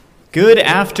Good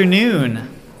afternoon.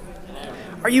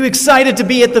 Are you excited to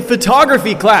be at the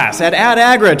photography class at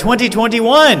AdAgra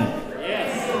 2021?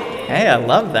 Yes. Hey, I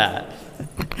love that.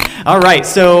 All right,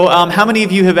 so how many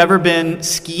of you have ever been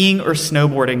skiing or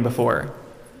snowboarding before?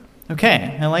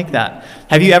 Okay, I like that.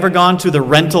 Have you ever gone to the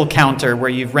rental counter where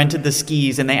you've rented the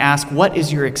skis and they ask, what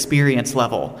is your experience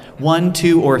level? 1,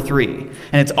 2, or 3?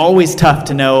 And it's always tough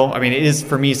to know. I mean, it is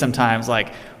for me sometimes,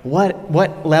 like,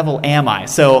 what level am I?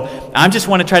 So I just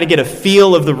want to try to get a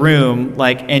feel of the room,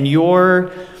 like, in your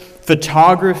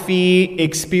photography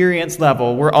experience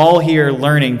level. We're all here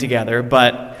learning together,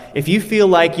 but if you feel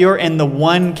like you're in the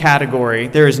 1 category,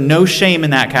 there is no shame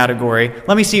in that category.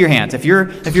 Let me see your hands. If you're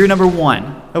number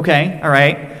 1, okay, all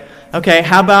right. Okay,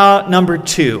 how about number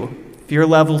 2? If you're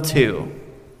level 2,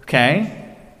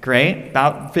 okay, great.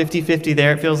 About 50-50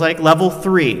 there, it feels like. Level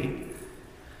 3.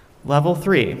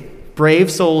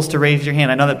 Brave souls to raise your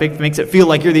hand. I know that makes it feel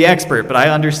like you're the expert, but I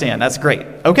understand. That's great.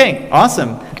 Okay,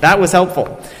 awesome. That was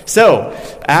helpful. So,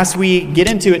 as we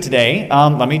get into it today,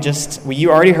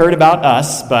 you already heard about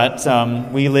us, but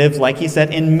we live, like he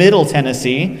said, in Middle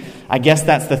Tennessee. I guess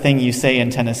that's the thing you say in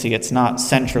Tennessee. It's not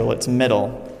central, it's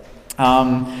middle.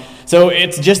 So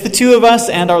it's just the two of us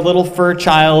and our little fur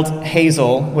child,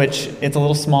 Hazel, which it's a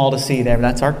little small to see there, but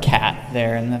that's our cat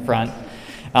there in the front.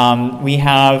 We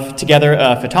have together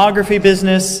a photography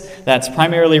business that's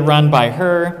primarily run by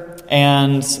her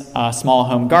and a small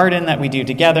home garden that we do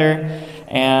together.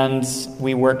 And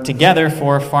we work together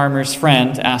for Farmer's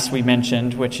Friend, as we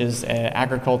mentioned, which is an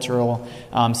agricultural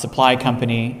supply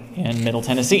company in Middle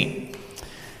Tennessee.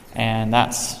 And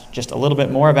that's just a little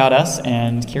bit more about us,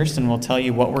 and Kirsten will tell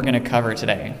you what we're going to cover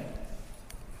today.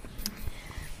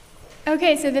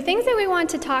 Okay, so the things that we want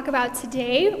to talk about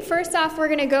today, first off, we're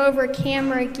going to go over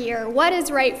camera gear. What is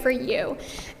right for you?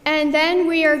 And then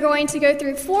we are going to go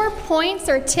through 4 points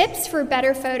or tips for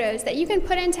better photos that you can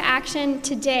put into action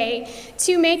today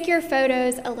to make your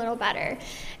photos a little better.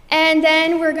 And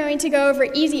then we're going to go over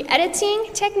easy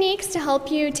editing techniques to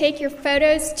help you take your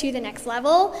photos to the next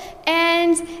level.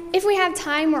 And if we have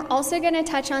time, we're also going to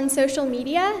touch on social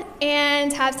media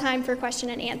and have time for question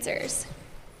and answers.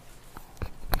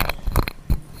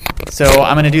 So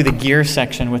I'm going to do the gear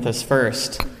section with us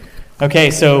first. Okay,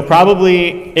 so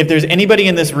probably if there's anybody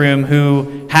in this room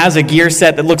who has a gear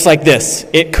set that looks like this,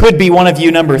 it could be one of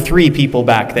you number 3 people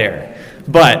back there.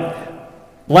 But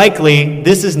likely,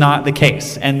 this is not the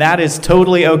case. And that is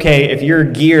totally okay if your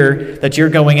gear that you're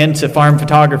going into farm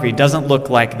photography doesn't look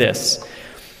like this.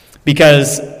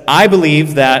 Because I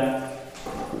believe that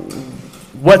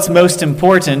what's most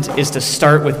important is to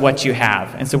start with what you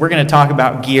have. And so we're going to talk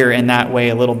about gear in that way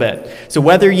a little bit. So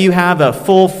whether you have a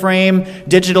full-frame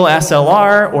digital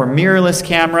SLR or mirrorless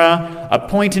camera, a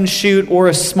point-and-shoot, or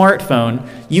a smartphone,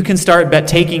 you can start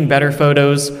taking better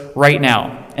photos right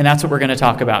now. And that's what we're going to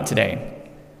talk about today.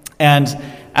 And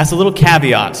as a little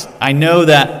caveat, I know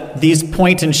that these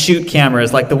point-and-shoot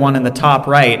cameras, like the one in the top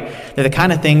right, they're the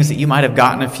kind of things that you might have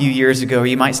gotten a few years ago, or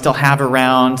you might still have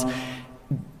around.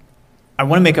 I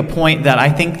want to make a point that I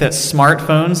think that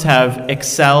smartphones have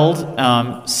excelled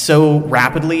so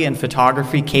rapidly in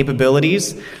photography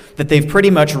capabilities that they've pretty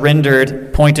much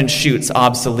rendered point-and-shoots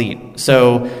obsolete.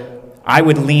 So I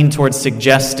would lean towards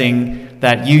suggesting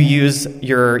that you use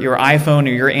your iPhone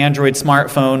or your Android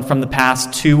smartphone from the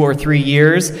past 2 or 3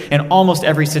 years in almost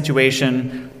every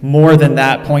situation, more than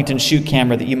that point-and-shoot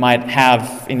camera that you might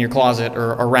have in your closet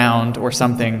or around or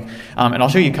something. And I'll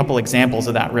show you a couple examples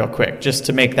of that real quick, just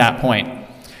to make that point.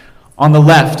 On the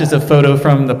left is a photo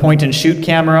from the point-and-shoot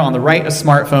camera. On the right, a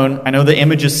smartphone. I know the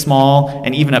image is small,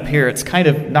 and even up here, it's kind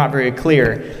of not very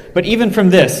clear. But even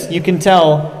from this, you can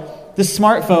tell the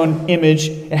smartphone image,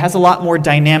 it has a lot more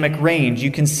dynamic range. You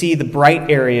can see the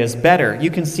bright areas better. You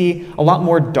can see a lot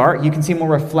more dark. You can see more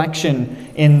reflection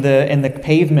in the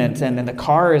pavement and in the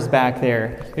cars back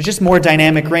there. There's just more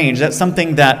dynamic range. That's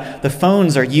something that the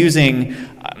phones are using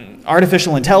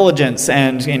artificial intelligence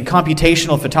and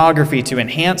computational photography to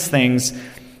enhance things,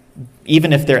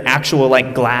 even if their actual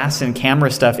glass and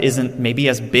camera stuff isn't maybe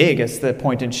as big as the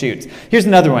point and shoots. Here's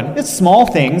another one. It's small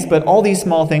things, but all these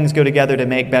small things go together to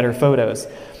make better photos.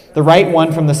 The right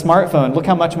one from the smartphone, look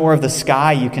how much more of the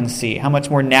sky you can see, how much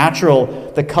more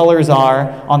natural the colors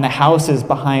are on the houses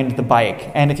behind the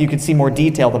bike. And if you could see more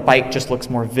detail, the bike just looks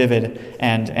more vivid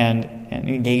and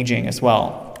engaging as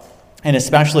well. And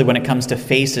especially when it comes to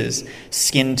faces,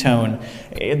 skin tone.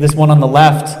 This one on the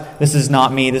left, this is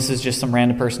not me, this is just some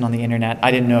random person on the internet. I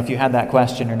didn't know if you had that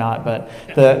question or not, but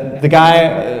the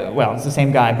guy, it's the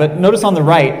same guy. But notice on the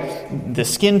right, the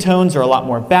skin tones are a lot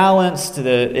more balanced.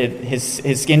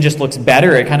 His skin just looks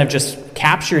better. It kind of just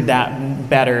captured that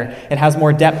better. It has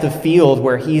more depth of field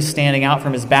where he's standing out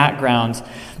from his background.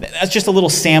 That's just a little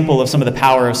sample of some of the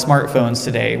power of smartphones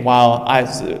today. While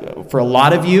for a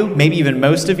lot of you, maybe even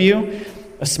most of you,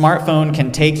 a smartphone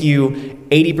can take you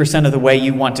 80% of the way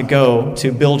you want to go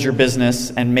to build your business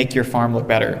and make your farm look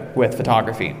better with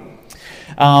photography.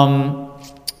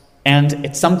 And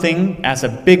it's something, as a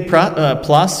big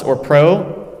plus or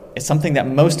pro, it's something that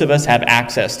most of us have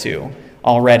access to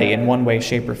already in one way,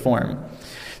 shape, or form.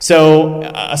 So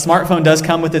a smartphone does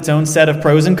come with its own set of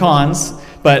pros and cons,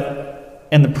 but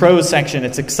in the pros section,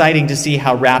 it's exciting to see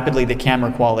how rapidly the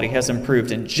camera quality has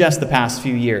improved in just the past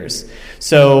few years.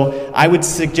 So I would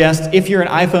suggest, if you're an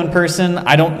iPhone person,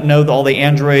 I don't know all the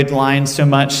Android lines so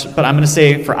much, but I'm going to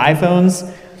say for iPhones,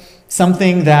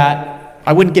 something that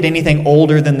I wouldn't get anything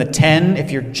older than the 10 if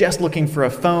you're just looking for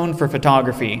a phone for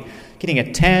photography. Getting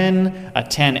a 10, a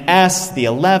 10S, the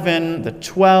 11, the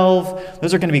 12,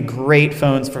 those are going to be great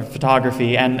phones for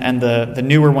photography, and the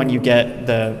newer one you get,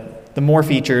 the more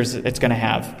features it's going to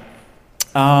have.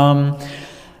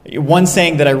 One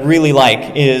saying that I really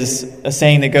like is a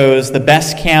saying that goes, the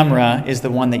best camera is the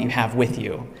one that you have with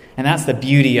you. And that's the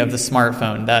beauty of the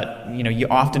smartphone, that you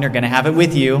often are going to have it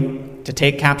with you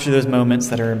to capture those moments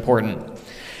that are important.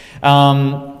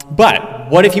 But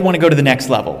what if you want to go to the next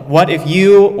level? What if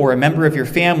you or a member of your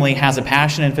family has a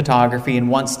passion in photography and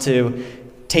wants to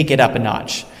take it up a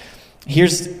notch?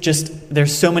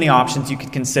 There's so many options you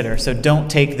could consider, so don't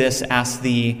take this as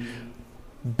the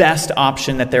best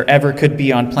option that there ever could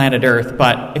be on planet Earth.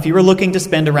 But if you were looking to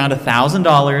spend around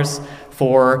 $1,000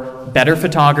 for better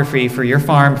photography for your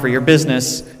farm, for your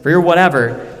business, for your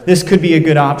whatever, this could be a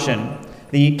good option.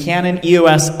 The Canon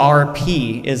EOS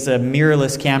RP is a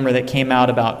mirrorless camera that came out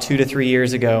about 2 to 3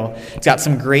 years ago. It's got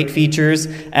some great features,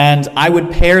 and I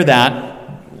would pair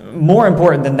that, more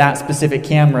important than that specific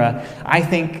camera, I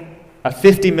think a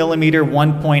 50 millimeter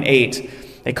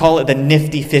 1.8. They call it the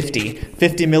nifty 50.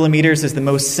 50 millimeters is the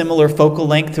most similar focal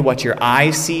length to what your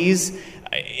eye sees.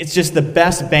 It's just the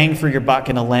best bang for your buck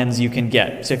in a lens you can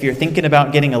get. So if you're thinking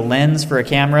about getting a lens for a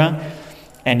camera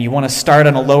and you want to start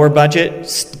on a lower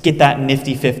budget, get that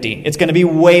nifty 50. It's going to be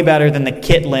way better than the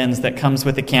kit lens that comes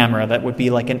with the camera. That would be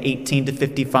like an 18 to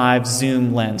 55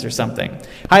 zoom lens or something.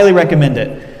 Highly recommend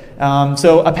it.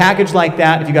 So a package like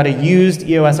that, if you got a used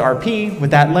EOS RP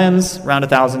with that lens, around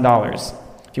 $1,000.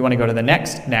 If you want to go to the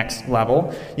next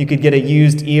level, you could get a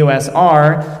used EOS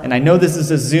R, and I know this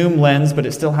is a zoom lens, but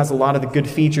it still has a lot of the good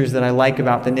features that I like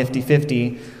about the nifty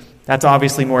 50. That's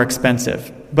obviously more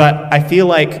expensive. But I feel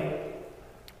like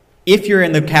if you're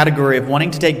in the category of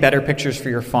wanting to take better pictures for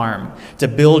your farm, to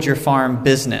build your farm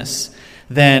business,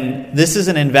 then this is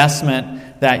an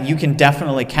investment that you can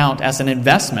definitely count as an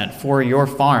investment for your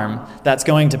farm that's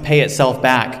going to pay itself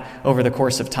back over the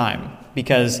course of time.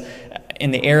 Because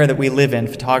in the era that we live in,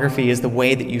 photography is the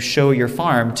way that you show your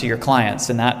farm to your clients,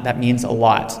 and that means a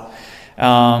lot.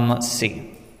 Let's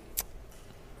see.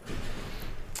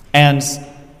 And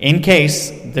in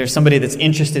case there's somebody that's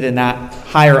interested in that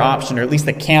higher option, or at least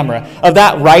the camera, of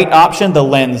that right option, the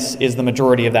lens is the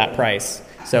majority of that price.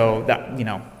 So that,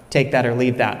 take that or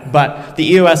leave that. But the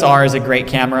EOS R is a great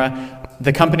camera.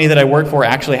 The company that I work for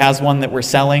actually has one that we're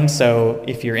selling, so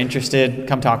if you're interested,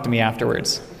 come talk to me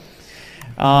afterwards.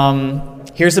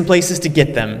 Here's some places to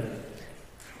get them.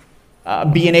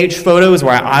 B&H Photos,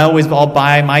 where I'll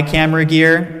buy my camera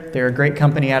gear. They're a great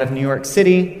company out of New York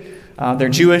City. They're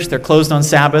Jewish. They're closed on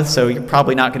Sabbath, so you're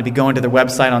probably not going to be going to their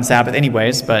website on Sabbath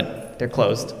anyways, but they're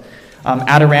closed.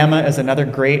 Adorama is another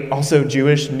great, also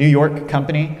Jewish, New York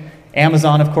company.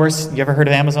 Amazon, of course. You ever heard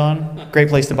of Amazon? Great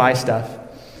place to buy stuff.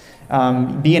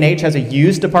 B&H has a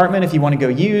used department if you want to go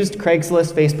used.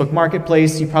 Craigslist, Facebook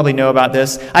Marketplace, you probably know about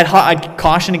this. I'd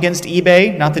caution against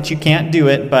eBay, not that you can't do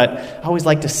it, but I always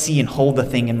like to see and hold the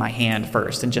thing in my hand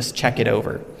first and just check it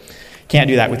over. Can't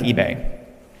do that with eBay.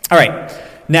 All right,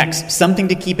 next, something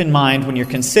to keep in mind when you're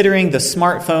considering the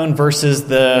smartphone versus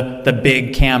the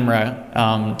big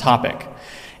camera topic.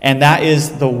 And that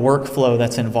is the workflow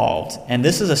that's involved. And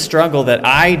this is a struggle that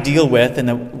I deal with,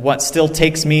 and what still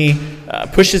pushes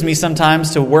me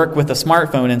sometimes to work with a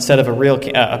smartphone instead of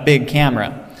a big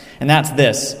camera. And that's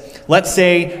this. Let's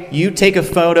say you take a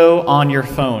photo on your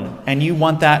phone, and you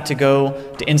want that to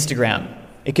go to Instagram.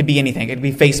 It could be anything. It could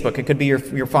be Facebook. It could be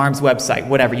your farm's website,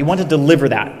 whatever. You want to deliver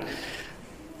that.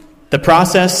 The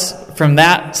process from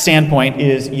that standpoint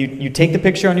is you take the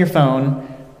picture on your phone,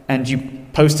 and you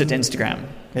post it to Instagram.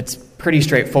 It's pretty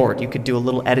straightforward. You could do a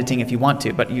little editing if you want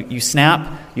to, but you snap,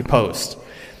 you post.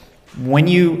 When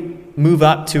you move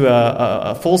up to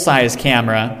a full-size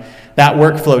camera, that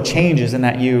workflow changes in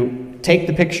that you take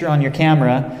the picture on your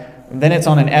camera, Then it's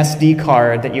on an SD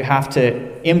card that you have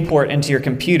to import into your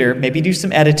computer, maybe do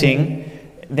some editing.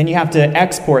 Then you have to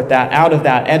export that out of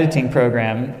that editing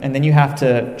program, and then you have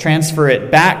to transfer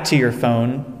it back to your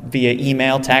phone via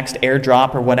email, text,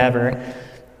 AirDrop, or whatever,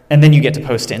 and then you get to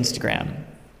post to Instagram.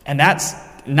 And that's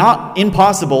not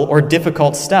impossible or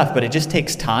difficult stuff, but it just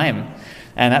takes time.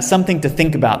 And that's something to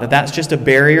think about, that's just a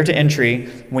barrier to entry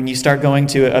when you start going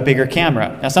to a bigger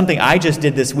camera. Now, something I just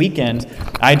did this weekend,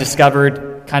 I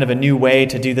discovered kind of a new way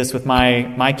to do this with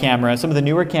my camera. Some of the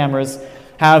newer cameras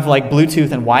have like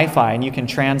Bluetooth and Wi-Fi, and you can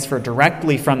transfer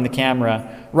directly from the camera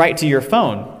right to your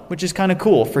phone, which is kind of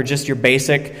cool for just your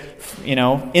basic,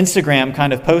 Instagram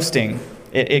kind of posting.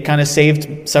 It kind of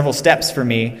saved several steps for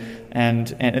me, and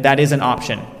that is an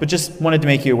option. But just wanted to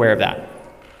make you aware of that.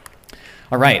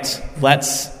 All right,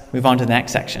 let's move on to the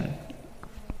next section.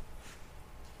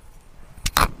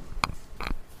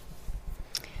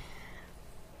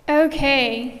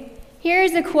 Okay,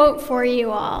 here's a quote for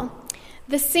you all.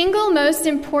 The single most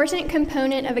important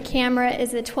component of a camera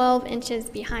is the 12 inches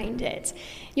behind it.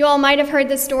 You all might have heard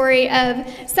the story of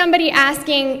somebody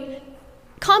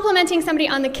complimenting somebody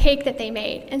on the cake that they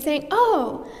made and saying,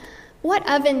 "Oh, what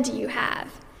oven do you have?"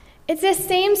 It's the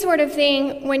same sort of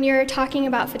thing when you're talking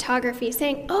about photography.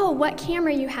 Saying, "Oh, what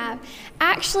camera you have,"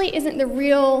 actually isn't the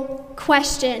real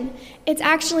question. It's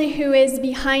actually who is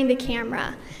behind the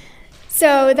camera.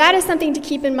 So that is something to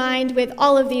keep in mind with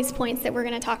all of these points that we're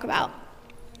going to talk about.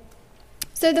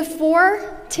 So the 4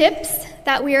 tips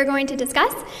that we are going to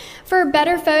discuss for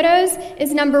better photos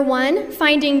is number 1,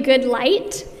 finding good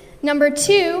light. Number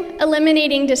 2,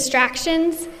 eliminating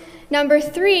distractions. Number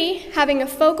 3, having a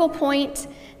focal point.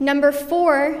 Number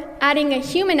 4, adding a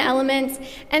human element.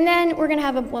 And then we're going to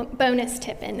have a bonus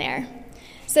tip in there.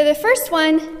 So the first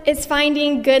one is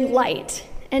finding good light.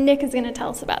 And Nick is going to tell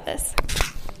us about this.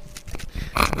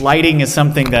 Lighting is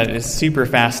something that is super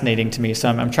fascinating to me, so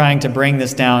I'm trying to bring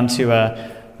this down to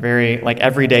a very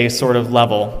everyday sort of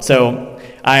level. So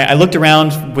I looked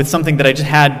around with something that I just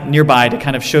had nearby to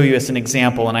kind of show you as an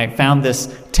example, and I found this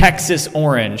Texas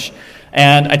orange,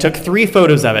 and I took 3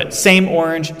 photos of it. Same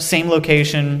orange, same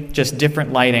location, just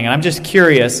different lighting. And I'm just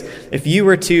curious, if you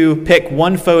were to pick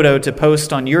one photo to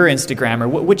post on your Instagram, or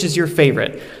which is your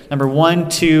favorite? Number 1,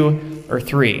 2, or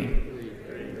 3?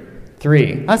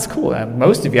 3. That's cool.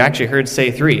 Most of you actually heard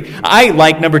say 3. I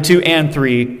like number 2 and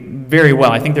 3 very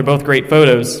well. I think they're both great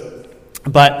photos,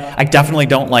 but I definitely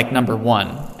don't like number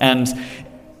 1. And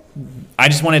I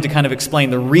just wanted to kind of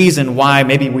explain the reason why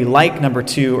maybe we like number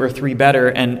 2 or 3 better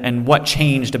and what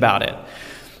changed about it.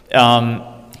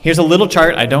 Here's a little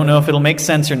chart. I don't know if it'll make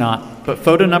sense or not, but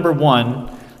photo number 1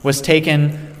 was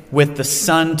taken with the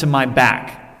sun to my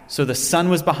back. So the sun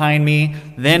was behind me,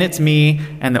 then it's me,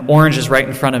 and the orange is right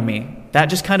in front of me. That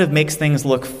just kind of makes things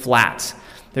look flat.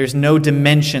 There's no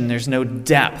dimension, there's no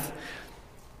depth.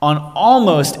 On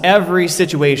almost every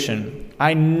situation,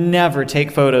 I never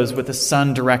take photos with the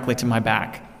sun directly to my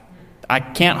back. I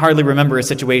can't hardly remember a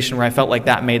situation where I felt like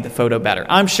that made the photo better.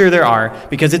 I'm sure there are,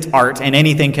 because it's art and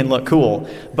anything can look cool.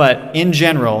 But in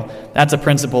general, that's a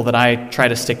principle that I try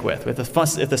to stick with.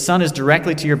 If the sun is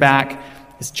directly to your back,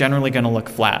 it's generally going to look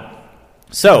flat.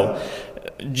 So,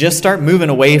 just start moving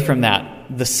away from that.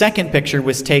 The second picture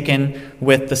was taken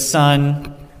with the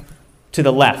sun to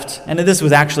the left. And this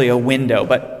was actually a window,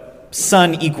 but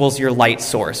sun equals your light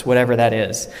source, whatever that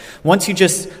is. Once you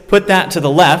just put that to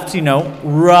the left,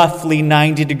 roughly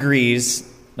 90 degrees,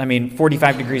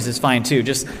 45 degrees is fine too.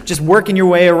 Just working your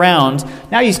way around.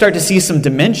 Now you start to see some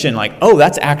dimension, like, oh,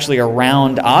 that's actually a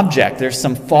round object. There's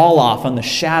some fall off on the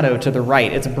shadow to the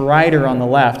right. It's brighter on the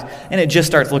left, and it just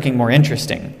starts looking more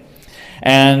interesting.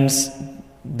 And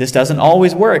this doesn't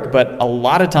always work, but a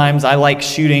lot of times I like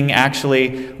shooting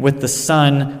actually with the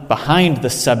sun behind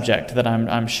the subject that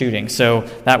I'm shooting. So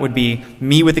that would be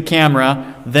me with the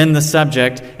camera, then the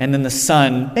subject, and then the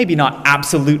sun, maybe not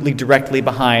absolutely directly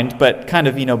behind, but kind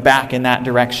of, back in that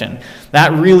direction.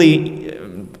 That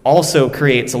really also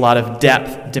creates a lot of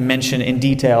depth, dimension, and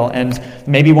detail. And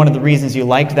maybe one of the reasons you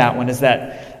liked that one is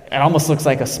that it almost looks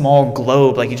like a small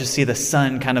globe, like you just see the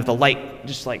sun, kind of the light,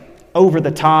 just like over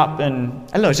the top, and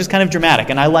I don't know, it's just kind of dramatic,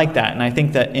 and I like that, and I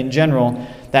think that in general,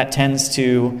 that tends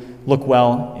to look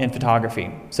well in photography.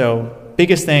 So,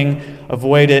 biggest thing,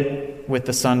 avoid it with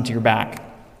the sun to your back.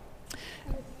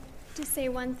 Just say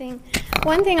one thing.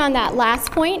 One thing on that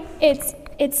last point, it's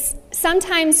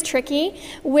sometimes tricky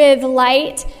with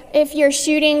light. If you're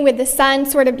shooting with the sun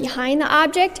sort of behind the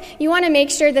object, you want to make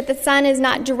sure that the sun is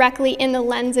not directly in the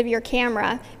lens of your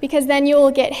camera, because then you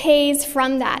will get haze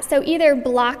from that. So either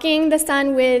blocking the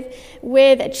sun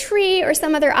with a tree or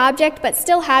some other object, but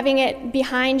still having it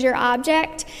behind your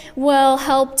object will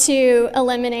help to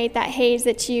eliminate that haze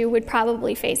that you would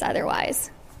probably face otherwise.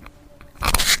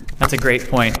 That's a great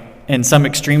point. In some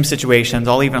extreme situations,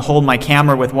 I'll even hold my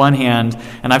camera with one hand,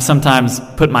 and I've sometimes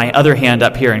put my other hand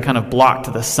up here and kind of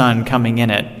blocked the sun coming in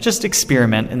it. Just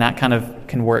experiment, and that kind of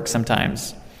can work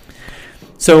sometimes.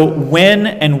 So when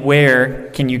and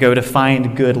where can you go to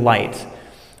find good light?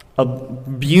 A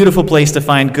beautiful place to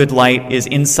find good light is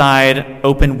inside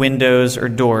open windows or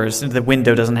doors. The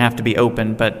window doesn't have to be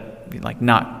open, but like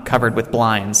not covered with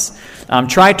blinds.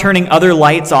 Try turning other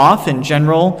lights off in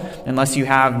general, unless you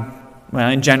have... Well,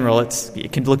 in general,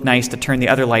 it can look nice to turn the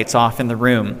other lights off in the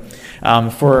room.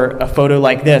 For a photo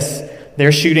like this,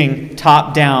 they're shooting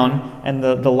top down, and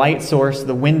the light source,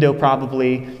 the window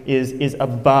probably is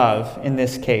above in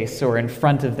this case, or in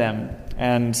front of them.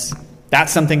 And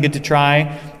that's something good to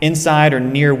try inside or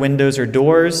near windows or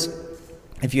doors.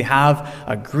 If you have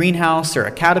a greenhouse or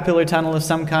a caterpillar tunnel of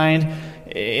some kind,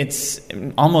 it's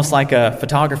almost like a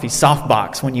photography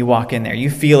softbox when you walk in there. You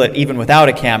feel it even without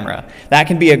a camera. That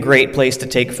can be a great place to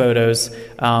take photos,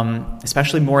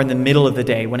 especially more in the middle of the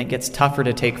day when it gets tougher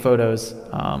to take photos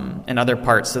in other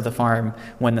parts of the farm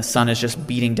when the sun is just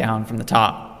beating down from the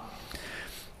top.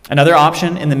 Another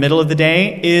option in the middle of the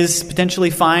day is potentially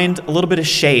find a little bit of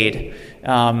shade.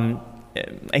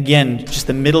 Again, just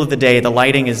the middle of the day, the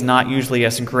lighting is not usually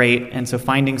as great, and so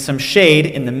finding some shade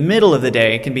in the middle of the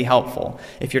day can be helpful.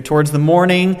 If you're towards the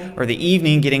morning or the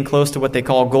evening, getting close to what they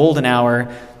call golden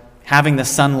hour, having the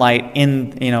sunlight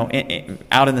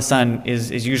out in the sun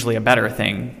is usually a better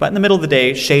thing. But in the middle of the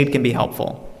day, shade can be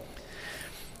helpful.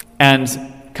 And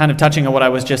kind of touching on what I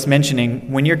was just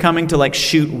mentioning, when you're coming to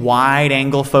shoot wide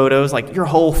angle photos, like your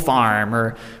whole farm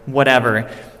or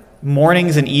whatever,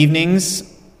 mornings and evenings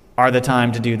are the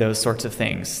time to do those sorts of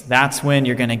things. That's when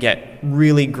you're going to get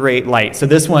really great light. So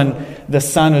this one, the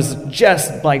sun was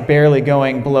just barely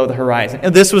going below the horizon.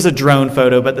 And this was a drone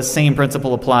photo, but the same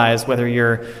principle applies whether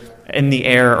you're in the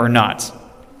air or not.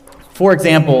 For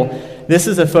example, this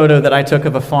is a photo that I took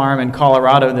of a farm in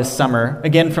Colorado this summer,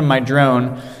 again from my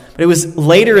drone. But it was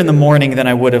later in the morning than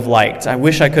I would have liked. I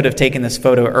wish I could have taken this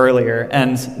photo earlier.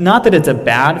 And not that it's a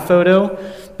bad photo,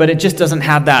 but it just doesn't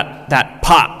have that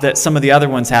pop that some of the other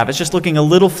ones have. It's just looking a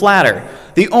little flatter.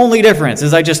 The only difference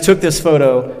is I just took this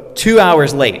photo 2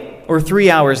 hours late or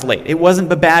 3 hours late. It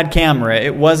wasn't a bad camera.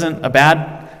 It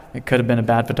could have been a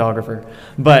bad photographer.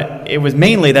 But it was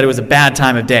mainly that it was a bad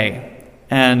time of day.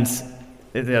 And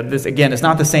this, again, it's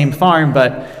not the same farm,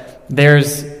 but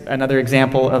there's another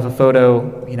example of a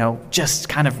photo, just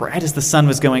kind of right as the sun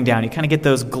was going down. You kind of get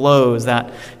those glows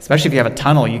that, especially if you have a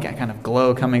tunnel, you get kind of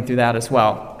glow coming through that as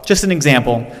well. Just an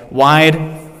example. Wide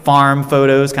farm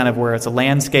photos, kind of where it's a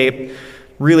landscape.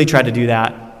 Really try to do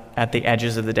that at the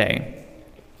edges of the day,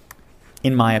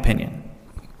 in my opinion.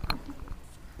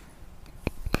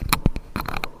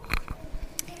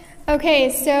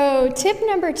 Okay, so tip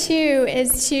number 2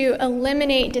 is to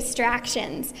eliminate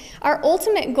distractions. Our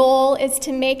ultimate goal is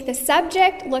to make the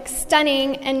subject look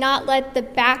stunning and not let the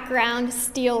background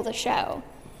steal the show.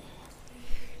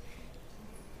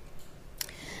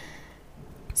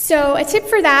 So a tip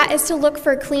for that is to look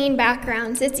for clean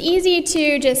backgrounds. It's easy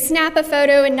to just snap a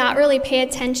photo and not really pay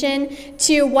attention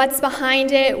to what's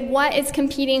behind it, what is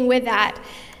competing with that.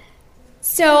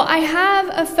 So I have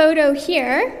a photo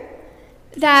here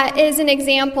that is an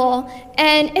example,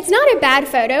 and it's not a bad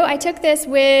photo. I took this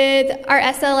with our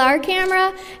SLR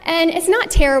camera, and it's not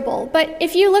terrible, but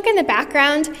if you look in the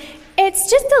background,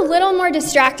 it's just a little more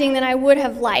distracting than I would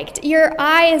have liked. Your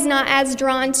eye is not as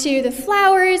drawn to the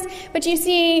flowers, but you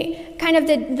see kind of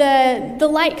the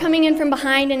light coming in from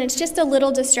behind, and it's just a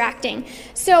little distracting.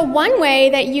 So one way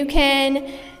that you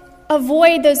can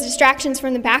avoid those distractions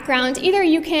from the background, either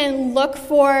you can look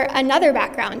for another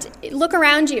background. Look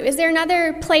around you. Is there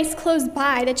another place close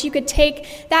by that you could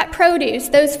take that produce,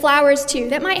 those flowers to,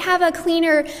 that might have a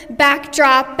cleaner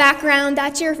background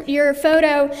that your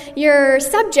photo, your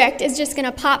subject is just going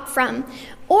to pop from?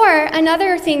 Or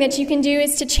another thing that you can do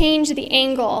is to change the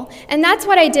angle. And that's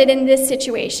what I did in this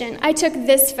situation. I took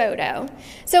this photo.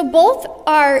 So both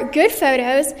are good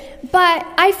photos, but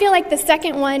I feel like the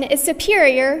second one is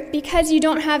superior because you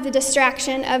don't have the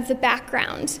distraction of the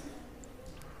background.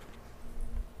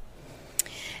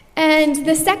 And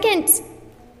the second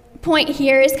point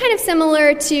here is kind of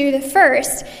similar to the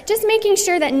first, just making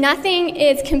sure that nothing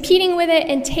is competing with it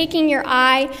and taking your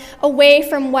eye away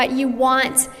from what you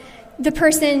want the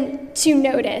person to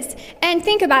notice. And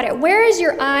think about it, where is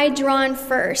your eye drawn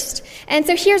first? And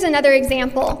so here's another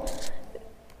example.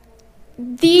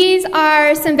 These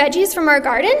are some veggies from our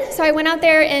garden. So I went out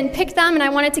there and picked them, and I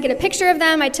wanted to get a picture of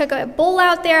them. I took a bowl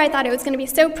out there. I thought it was going to be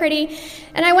so pretty.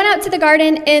 And I went out to the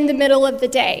garden in the middle of the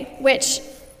day, which,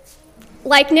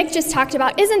 like Nick just talked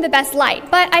about, isn't the best light.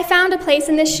 But I found a place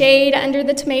in the shade under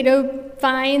the tomato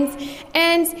vines.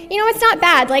 And, it's not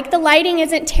bad. Like, the lighting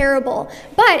isn't terrible.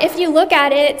 But if you look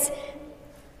at it,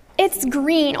 it's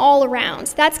green all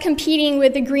around. That's competing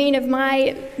with the green of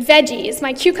my veggies,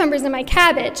 my cucumbers and my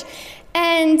cabbage.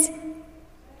 And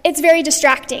it's very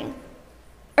distracting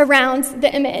around the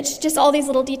image, just all these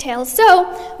little details. So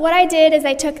what I did is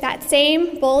I took that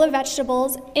same bowl of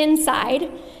vegetables inside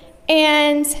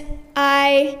and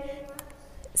I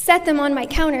set them on my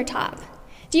countertop.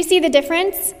 Do you see the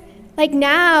difference? Like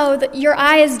now, your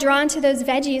eye is drawn to those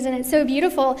veggies and it's so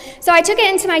beautiful. So I took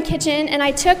it into my kitchen and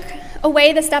I took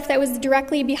away the stuff that was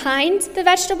directly behind the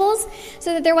vegetables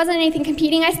so that there wasn't anything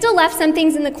competing. I still left some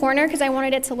things in the corner because I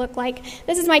wanted it to look like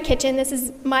this is my kitchen, this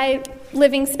is my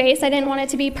living space. I didn't want it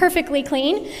to be perfectly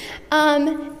clean.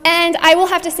 And I will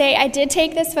have to say, I did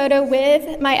take this photo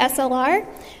with my SLR,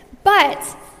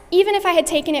 but even if I had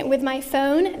taken it with my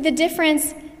phone, the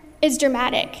difference is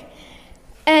dramatic.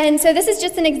 And so this is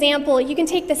just an example. You can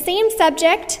take the same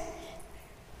subject,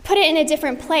 put it in a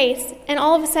different place, and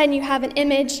all of a sudden you have an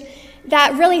image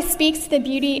that really speaks to the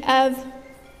beauty of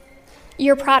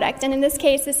your product. And in this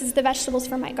case, this is the vegetables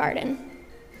from my garden.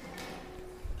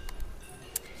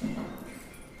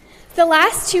 The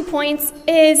last 2 points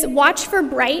is watch for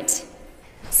bright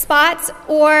spots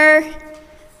or,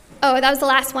 that was the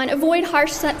last one, avoid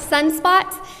harsh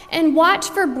sunspots and watch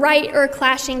for bright or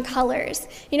clashing colors.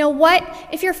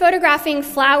 If you're photographing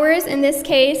flowers in this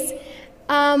case,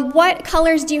 what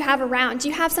colors do you have around? Do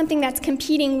you have something that's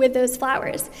competing with those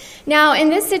flowers? Now, in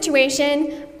this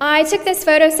situation, I took this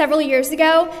photo several years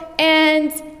ago,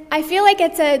 and I feel like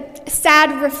it's a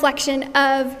sad reflection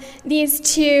of these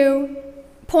 2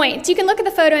 points. You can look at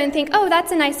the photo and think, oh,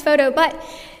 that's a nice photo, but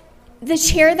the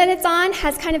chair that it's on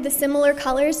has kind of the similar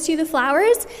colors to the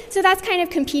flowers, so that's kind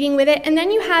of competing with it. And then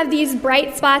you have these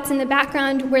bright spots in the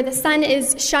background where the sun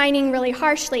is shining really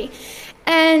harshly.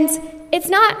 And it's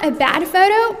not a bad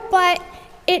photo, but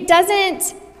it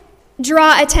doesn't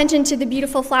draw attention to the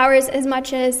beautiful flowers as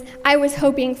much as I was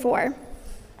hoping for.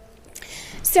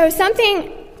 So something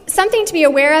to be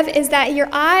aware of is that your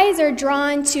eyes are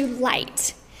drawn to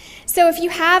light. So if you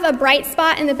have a bright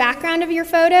spot in the background of your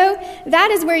photo, that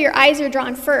is where your eyes are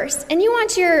drawn first. And you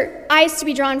want your eyes to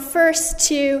be drawn first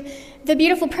to the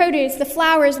beautiful produce, the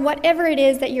flowers, whatever it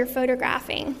is that you're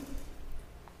photographing.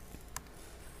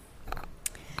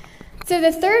 So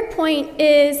the third point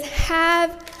is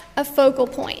have a focal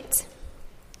point.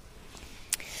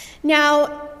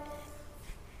 Now,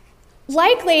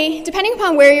 likely, depending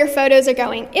upon where your photos are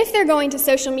going, if they're going to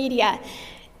social media,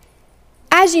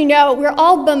 as you know, we're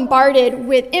all bombarded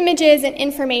with images and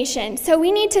information, so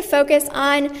we need to focus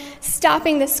on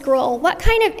stopping the scroll. What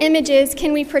kind of images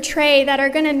can we portray that are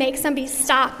going to make somebody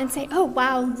stop and say, oh,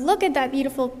 wow, look at that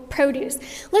beautiful produce.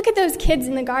 Look at those kids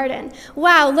in the garden.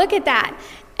 Wow, look at that.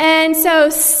 And so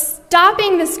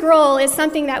stopping the scroll is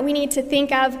something that we need to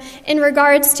think of in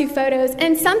regards to photos.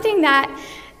 And something that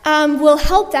will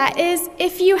help that is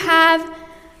if you have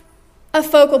a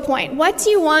focal point. What do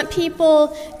you want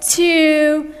people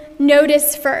to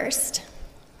notice first?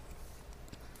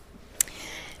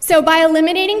 So by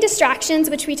eliminating distractions,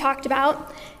 which we talked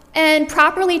about, and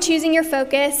properly choosing your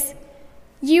focus,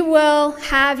 you will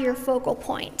have your focal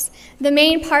point, the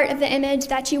main part of the image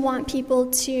that you want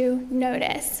people to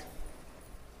notice.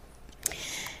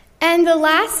 And the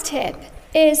last tip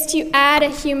is to add a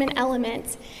human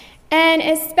element. And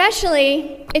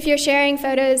especially if you're sharing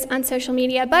photos on social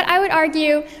media. But I would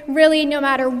argue, really, no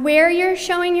matter where you're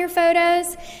showing your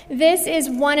photos, this is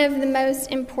one of the most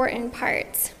important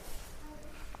parts.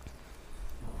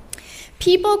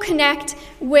 People connect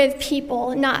with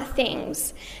people, not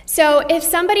things. So if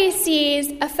somebody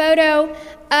sees a photo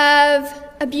of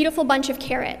a beautiful bunch of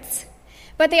carrots,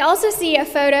 but they also see a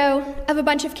photo of a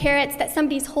bunch of carrots that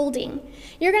somebody's holding,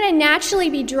 you're going to naturally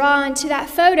be drawn to that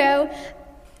photo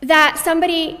that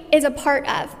somebody is a part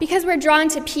of, because we're drawn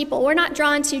to people. We're not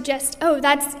drawn to just, oh,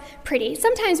 that's pretty.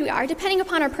 Sometimes we are, depending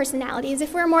upon our personalities.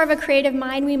 If we're more of a creative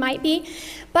mind, we might be.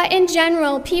 But in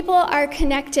general, people are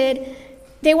connected.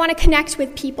 They want to connect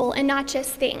with people and not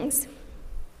just things.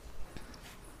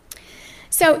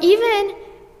 So even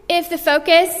if the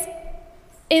focus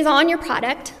is on your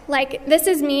product, like this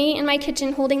is me in my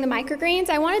kitchen holding the microgreens.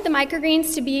 I wanted the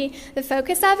microgreens to be the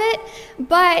focus of it,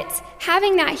 but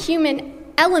having that human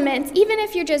element, even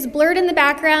if you're just blurred in the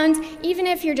background, even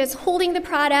if you're just holding the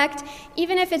product,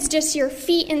 even if it's just your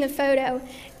feet in the photo,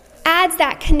 adds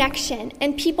that connection,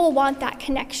 and people want that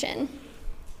connection.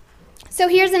 So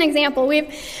here's an example.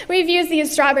 We've used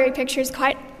these strawberry pictures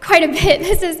quite a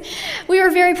bit. We were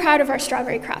very proud of our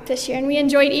strawberry crop this year, and we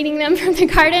enjoyed eating them from the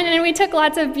garden, and we took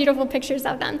lots of beautiful pictures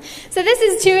of them. So this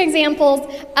is 2 examples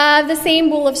of the same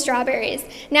bowl of strawberries.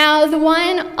 Now, the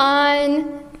one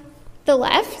on the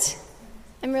left,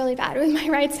 I'm really bad with my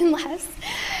rights and lefts.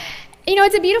 You know,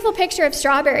 it's a beautiful picture of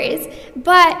strawberries,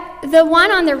 but the one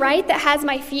on the right that has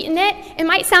my feet in it, it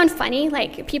might sound funny,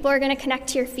 like people are going to connect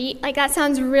to your feet. Like, that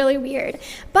sounds really weird.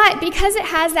 But because it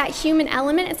has that human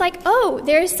element, it's like, oh,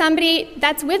 there's somebody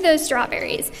that's with those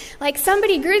strawberries. Like,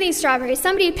 somebody grew these strawberries,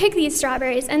 somebody picked these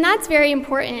strawberries, and that's very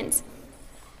important.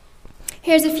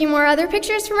 Here's a few more other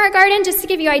pictures from our garden, just to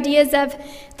give you ideas of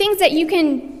things that you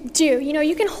can do. You know,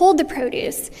 you can hold the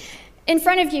produce in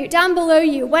front of you, down below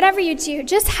you, whatever you do,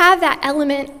 just have that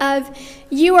element of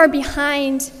you are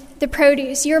behind the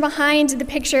produce, you're behind the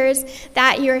pictures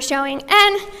that you're showing.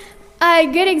 And a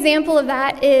good example of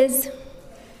that is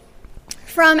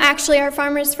from actually our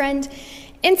Farmer's Friend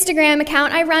Instagram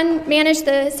account. I manage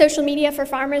the social media for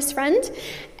Farmer's Friend,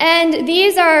 and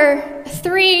these are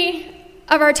 3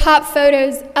 of our top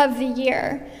photos of the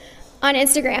year on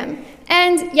Instagram.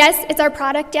 And yes, it's our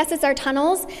product, yes, it's our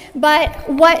tunnels, but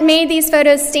what made these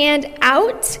photos stand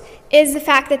out is the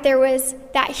fact that there was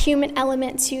that human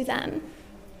element to them.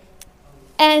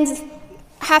 And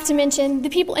I have to mention, the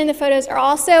people in the photos are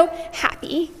also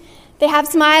happy. They have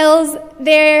smiles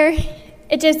there.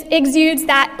 It just exudes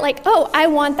that, like, oh, I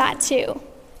want that too.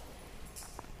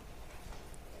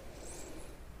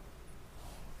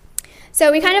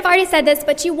 So we kind of already said this,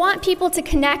 but you want people to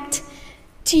connect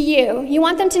to you. You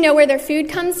want them to know where their food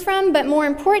comes from, but more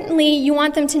importantly, you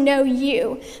want them to know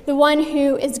you, the one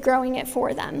who is growing it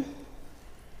for them.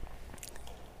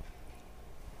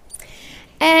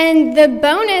 And the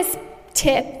bonus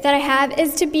tip that I have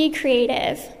is to be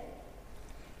creative.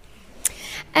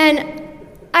 And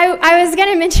I was going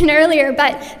to mention earlier,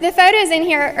 but the photos in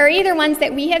here are either ones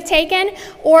that we have taken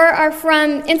or are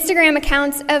from Instagram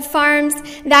accounts of farms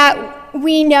that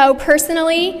we know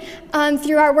personally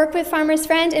through our work with Farmer's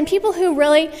Friend, and people who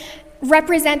really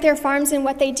represent their farms and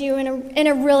what they do in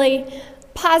a really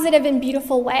positive and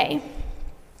beautiful way.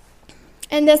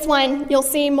 And this one, you'll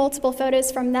see multiple photos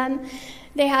from them.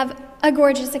 They have a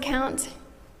gorgeous account.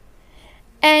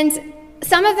 And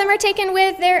some of them are taken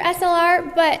with their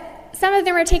SLR, but some of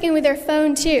them are taken with their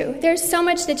phone too. There's so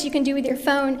much that you can do with your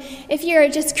phone. If you're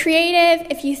just creative,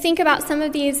 if you think about some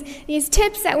of these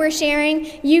tips that we're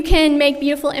sharing, you can make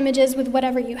beautiful images with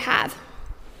whatever you have.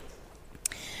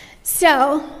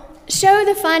 So, show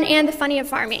the fun and the funny of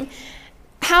farming.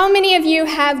 How many of you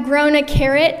have grown a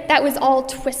carrot that was all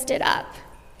twisted up?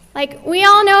 Like, we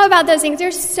all know about those things.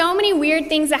 There's so many weird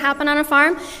things that happen on a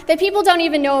farm that people don't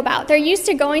even know about. They're used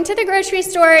to going to the grocery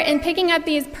store and picking up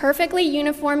these perfectly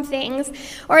uniform things,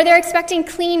 or they're expecting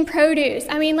clean produce.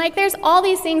 I mean, like, there's all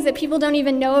these things that people don't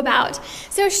even know about.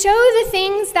 So show the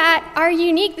things that are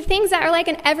unique, the things that are like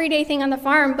an everyday thing on the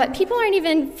farm, but people aren't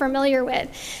even familiar with.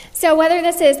 So whether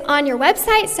this is on your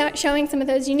website, showing some of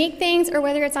those unique things, or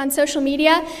whether it's on social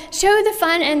media, show the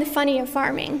fun and the funny of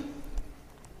farming.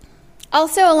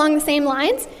 Also, along the same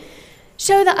lines,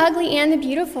 show the ugly and the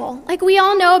beautiful. Like, we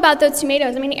all know about those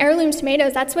tomatoes. I mean, heirloom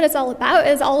tomatoes, that's what it's all about,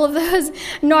 is all of those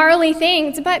gnarly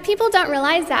things. But people don't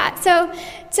realize that.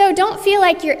 So don't feel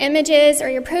like your images or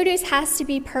your produce has to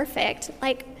be perfect.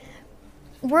 Like,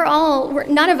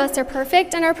 none of us are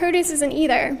perfect, and our produce isn't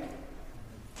either.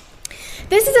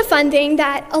 This is a fun thing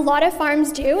that a lot of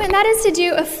farms do, and that is to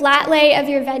do a flat lay of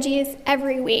your veggies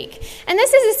every week. And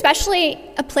this is especially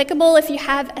applicable if you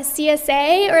have a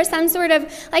CSA or some sort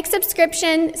of like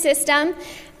subscription system.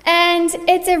 And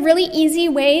it's a really easy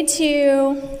way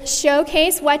to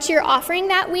showcase what you're offering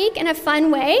that week in a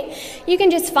fun way. You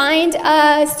can just find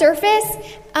a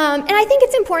surface, and I think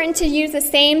it's important to use the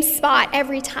same spot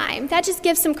every time. That just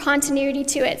gives some continuity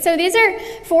to it. So these are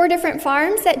 4 different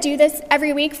farms that do this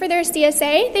every week for their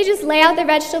CSA. They just lay out their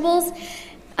vegetables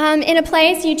in a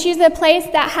place. You choose a place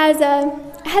that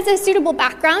has a suitable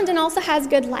background and also has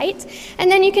good light,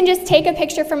 and then you can just take a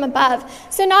picture from above.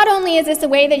 So not only is this a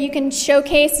way that you can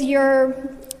showcase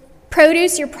your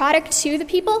produce your product to the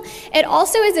people, it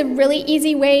also is a really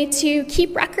easy way to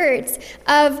keep records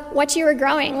of what you are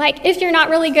growing. Like if you're not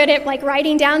really good at like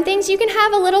writing down things, you can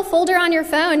have a little folder on your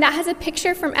phone that has a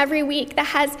picture from every week that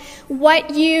has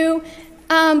what you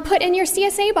put in your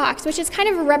CSA box, which is kind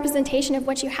of a representation of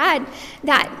what you had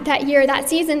that year, that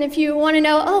season. If you want to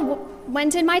know, when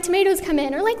did my tomatoes come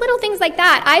in? Or like little things like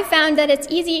that. I found that it's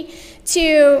easy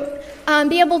to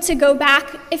be able to go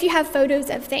back if you have photos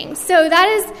of things. So that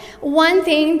is one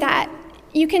thing that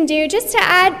you can do just to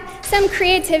add some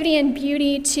creativity and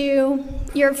beauty to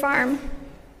your farm.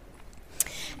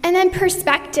 And then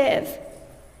perspective.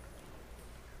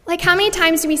 Like how many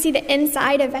times do we see the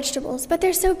inside of vegetables, but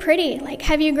they're so pretty? Like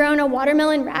have you grown a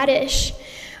watermelon radish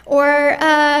or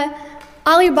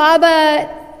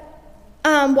Alibaba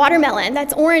watermelon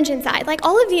that's orange inside? Like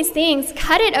all of these things,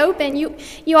 cut it open.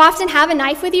 You often have a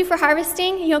knife with you for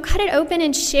harvesting. Cut it open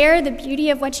and share the beauty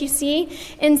of what you see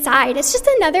inside. It's just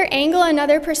another angle,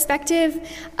 another perspective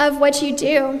of what you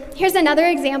do. Here's another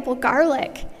example,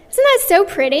 garlic. Isn't that so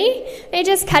pretty? They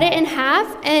just cut it in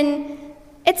half, and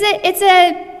it's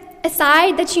a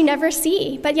side that you never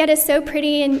see, but yet is so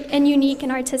pretty and unique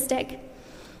and artistic.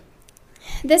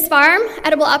 This farm,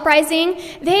 Edible Uprising,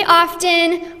 they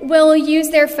often will use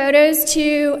their photos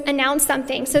to announce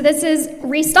something. So this is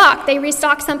restock. They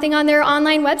restock something on their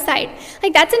online website.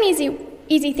 Like that's an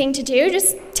easy thing to do.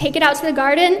 Just take it out to the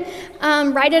garden,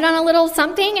 write it on a little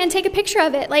something, and take a picture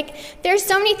of it. Like there's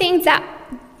so many things that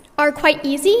are quite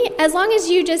easy as long as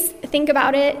you just think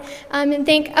about it and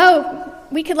think,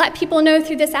 we could let people know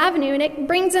through this avenue, and it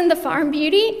brings in the farm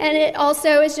beauty, and it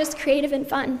also is just creative and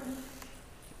fun.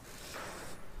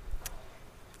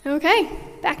 Okay,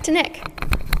 back to Nick.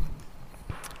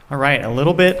 All right, a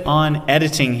little bit on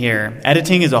editing here.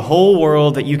 Editing is a whole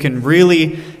world that you can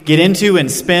really get into and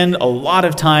spend a lot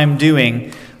of time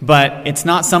doing, but it's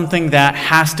not something that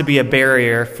has to be a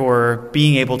barrier for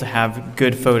being able to have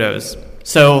good photos.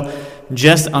 So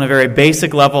just on a very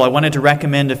basic level, I wanted to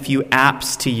recommend a few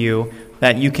apps to you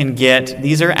that you can get.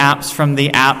 These are apps from the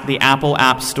Apple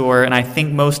App Store, and I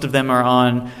think most of them are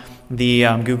on the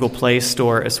Google Play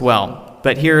Store as well.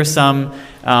 But here are some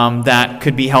that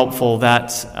could be helpful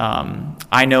that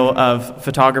I know of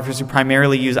photographers who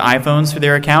primarily use iPhones for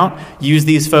their account, use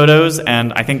these photos,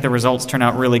 and I think the results turn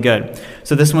out really good.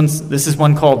 So this is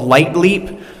one called Light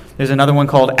Leap. There's another one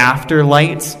called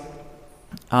Afterlight.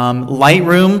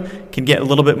 Lightroom can get a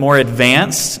little bit more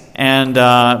advanced, and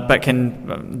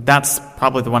that's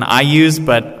probably the one I use,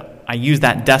 but I use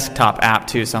that desktop app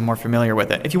too, so I'm more familiar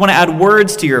with it. If you want to add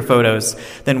words to your photos,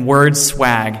 then Word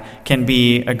Swag can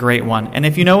be a great one. And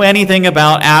if you know anything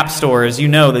about app stores, you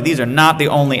know that these are not the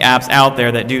only apps out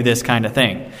there that do this kind of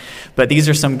thing. But these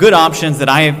are some good options that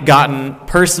I have gotten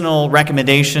personal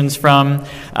recommendations from.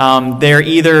 They're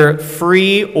either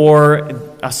free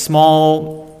or a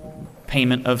small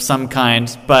payment of some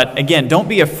kind. But again, don't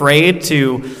be afraid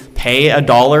to pay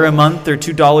 $1 a month or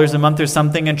 $2 a month or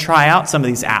something and try out some of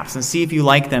these apps and see if you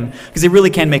like them, because they really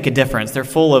can make a difference. They're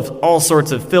full of all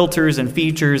sorts of filters and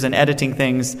features and editing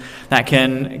things that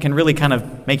can really kind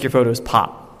of make your photos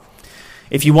pop.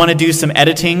 If you want to do some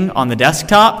editing on the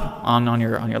desktop, on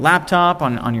your laptop,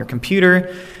 on your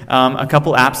computer, a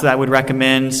couple apps that I would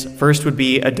recommend. First would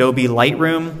be Adobe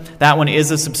Lightroom. That one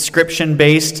is a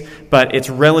subscription-based, but it's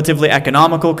relatively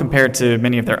economical compared to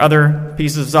many of their other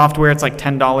pieces of software. It's like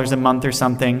 $10 a month or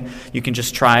something. You can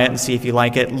just try it and see if you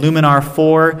like it. Luminar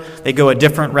 4, they go a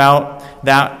different route.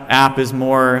 That app is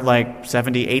more like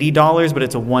 $70, $80, but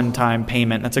it's a one-time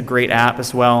payment. That's a great app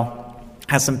as well.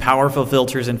 Has some powerful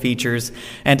filters and features,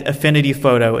 and Affinity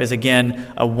Photo is,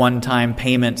 again, a one-time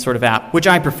payment sort of app, which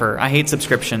I prefer. I hate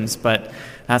subscriptions, but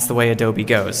that's the way Adobe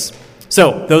goes.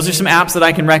 So those are some apps that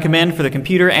I can recommend for the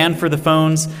computer and for the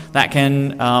phones that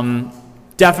can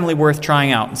definitely worth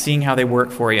trying out and seeing how they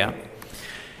work for you.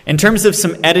 In terms of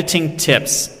some editing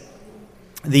tips,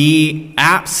 the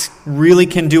apps really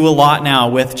can do a lot now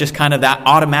with just kind of that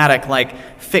automatic, like,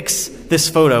 fix this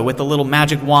photo with the little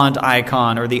magic wand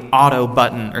icon or the auto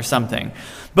button or something.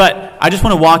 But I just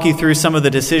want to walk you through some of the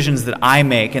decisions that I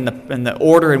make and the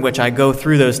order in which I go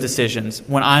through those decisions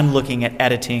when I'm looking at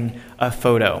editing a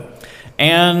photo.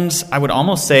 And I would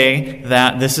almost say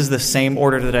that this is the same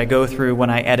order that I go through when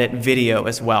I edit video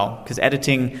as well, because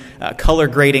editing, color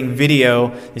grading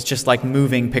video is just like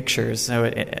moving pictures. So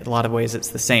in a lot of ways it's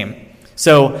the same.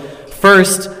 So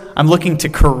first, I'm looking to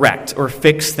correct or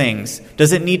fix things.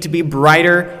 Does it need to be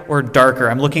brighter or darker?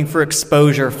 I'm looking for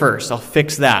exposure first. I'll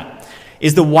fix that.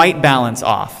 Is the white balance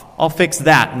off? I'll fix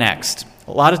that next.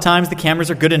 A lot of times the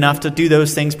cameras are good enough to do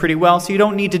those things pretty well, so you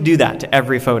don't need to do that to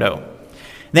every photo.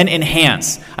 Then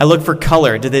enhance. I look for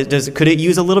color. Could it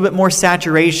use a little bit more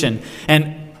saturation?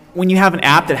 And when you have an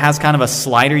app that has kind of a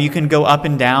slider, you can go up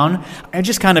and down. I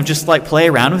just kind of just like play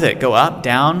around with it. Go up,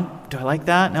 down. Do I like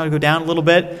that? Now I go down a little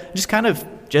bit. Just kind of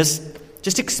just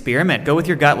experiment. Go with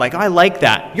your gut. Like, oh, I like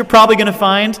that. You're probably going to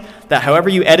find that however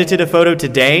you edited a photo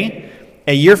today,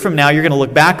 a year from now, you're going to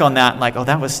look back on that and like, oh,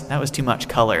 that was too much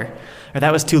color, or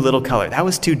that was too little color. That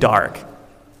was too dark.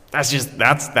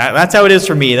 That's how it is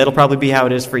for me. That'll probably be how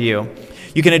it is for you.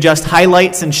 You can adjust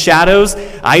highlights and shadows.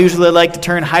 I usually like to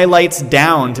turn highlights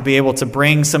down to be able to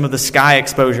bring some of the sky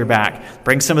exposure back,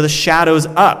 bring some of the shadows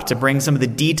up to bring some of the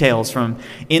details from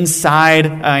inside,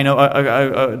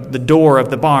 the door of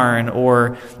the barn,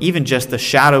 or even just the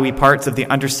shadowy parts of the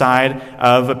underside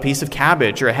of a piece of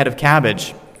cabbage or a head of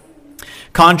cabbage.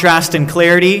 Contrast and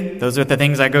clarity, those are the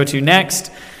things I go to next.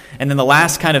 And then the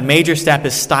last kind of major step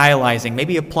is stylizing,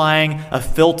 maybe applying a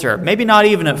filter, maybe not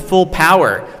even at full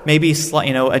power, maybe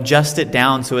adjust it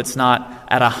down so it's not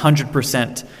at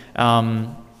 100%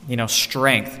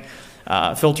 strength.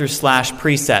 Filters /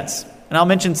 presets. And I'll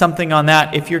mention something on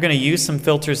that. If you're going to use some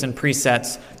filters and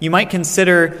presets, you might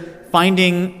consider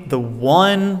finding the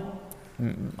one,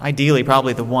 ideally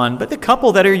probably the one, but the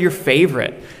couple that are your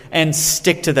favorite, and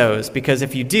stick to those, because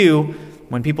if you do,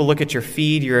 when people look at your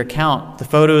feed, your account, the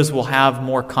photos will have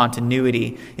more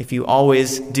continuity. If you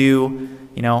always do,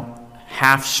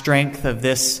 half strength of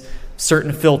this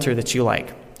certain filter that you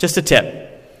like. Just a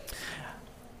tip.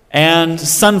 And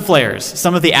sun flares.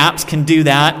 Some of the apps can do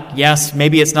that. Yes,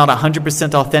 maybe it's not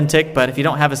 100% authentic, but if you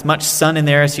don't have as much sun in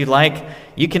there as you'd like,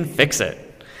 you can fix it.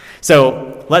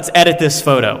 So let's edit this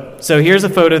photo. So here's a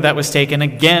photo that was taken.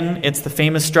 Again, it's the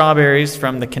famous strawberries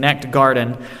from the Knecht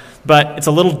garden. But it's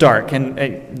a little dark,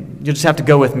 and you'll just have to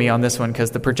go with me on this one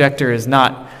because the projector is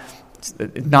not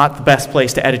the best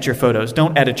place to edit your photos.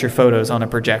 Don't edit your photos on a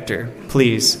projector,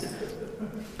 please.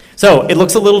 So it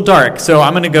looks a little dark, so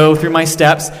I'm going to go through my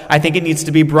steps. I think it needs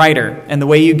to be brighter, and the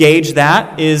way you gauge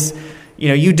that is,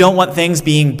 you don't want things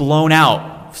being blown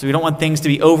out, so you don't want things to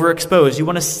be overexposed. You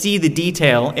want to see the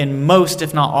detail in most,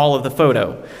 if not all, of the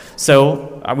photo.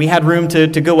 So we had room to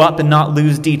go up and not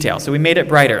lose detail. So we made it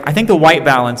brighter. I think the white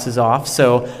balance is off,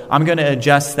 so I'm going to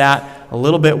adjust that a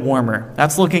little bit warmer.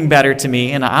 That's looking better to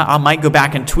me, and I might go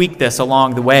back and tweak this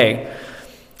along the way.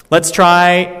 Let's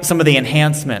try some of the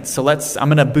enhancements. So I'm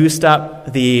going to boost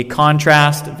up the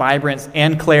contrast, vibrance,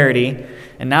 and clarity.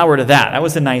 And now we're to that. That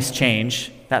was a nice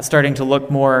change. That's starting to look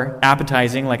more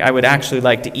appetizing, like I would actually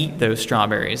like to eat those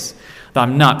strawberries. Though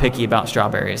I'm not picky about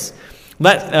strawberries.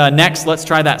 Next, let's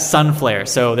try that sun flare.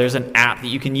 So there's an app that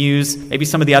you can use. Maybe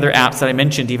some of the other apps that I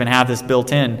mentioned even have this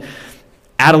built in.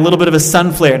 Add a little bit of a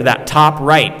sun flare to that top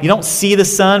right. You don't see the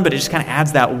sun, but it just kind of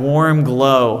adds that warm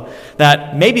glow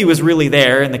that maybe was really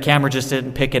there and the camera just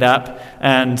didn't pick it up.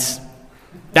 And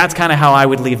that's kind of how I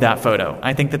would leave that photo.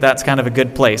 I think that's kind of a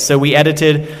good place. So we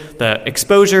edited the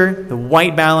exposure, the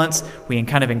white balance. We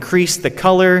kind of increased the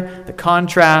color, the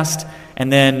contrast,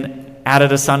 and then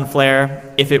added a sun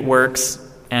flare if it works,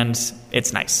 and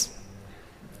it's nice.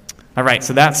 All right,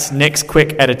 so that's Nick's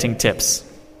quick editing tips.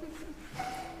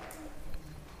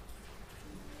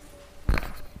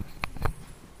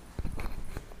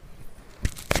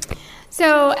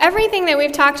 So everything that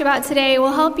we've talked about today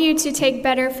will help you to take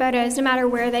better photos no matter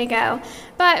where they go.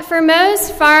 But for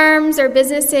most farms or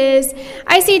businesses,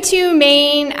 I see two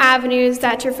main avenues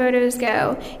that your photos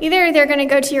go. Either they're going to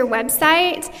go to your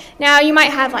website. Now you might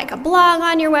have like a blog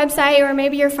on your website, or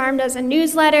maybe your farm does a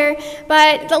newsletter,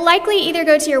 but they'll likely either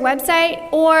go to your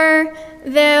website or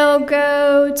they'll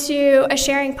go to a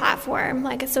sharing platform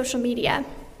like a social media.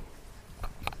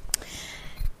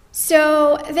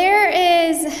 So there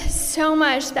is so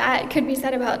much that could be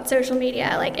said about social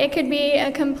media. Like, it could be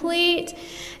a complete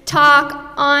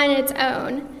talk on its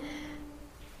own.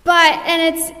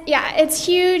 And it's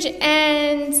huge,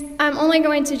 and I'm only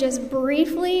going to just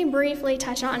briefly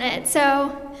touch on it.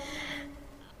 So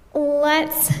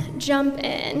let's jump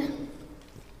in.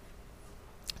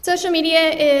 Social media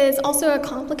is also a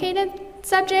complicated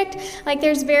subject. Like,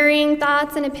 there's varying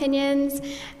thoughts and opinions.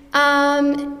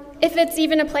 If it's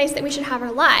even a place that we should have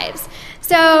our lives.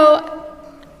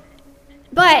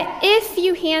 But if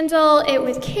you handle it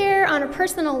with care on a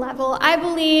personal level, I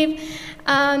believe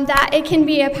that it can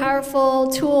be a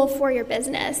powerful tool for your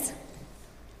business.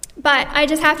 But I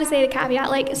just have to say the caveat,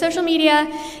 like, social media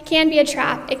can be a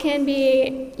trap. You can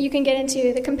get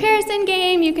into the comparison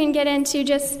game. You can get into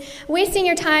just wasting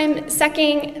your time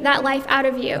sucking that life out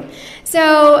of you.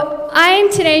 So I'm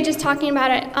today just talking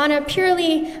about it on a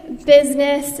purely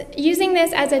business, using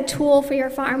this as a tool for your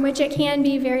farm, which it can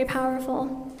be very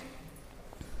powerful.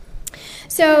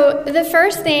 So the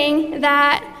first thing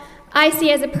that I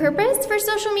see as a purpose for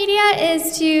social media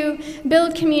is to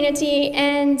build community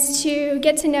and to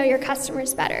get to know your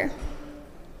customers better.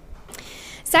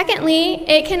 Secondly,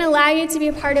 it can allow you to be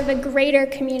a part of a greater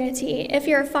community. If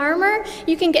you're a farmer,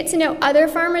 you can get to know other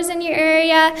farmers in your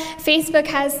area. Facebook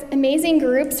has amazing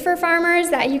groups for farmers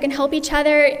that you can help each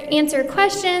other answer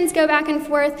questions, go back and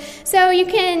forth. So you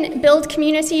can build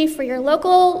community for your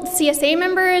local CSA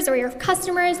members or your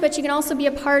customers, but you can also be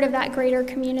a part of that greater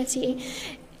community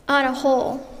on a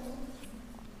whole.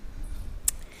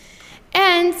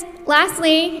 And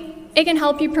lastly, it can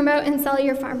help you promote and sell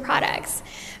your farm products.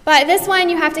 But this one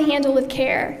you have to handle with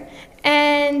care.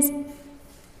 And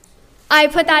I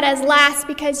put that as last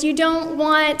because you don't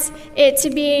want it to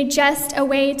be just a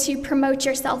way to promote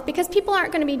yourself, because people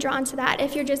aren't going to be drawn to that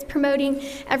if you're just promoting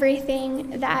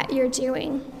everything that you're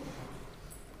doing.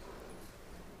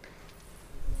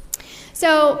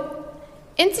 So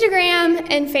Instagram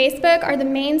and Facebook are the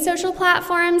main social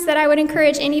platforms that I would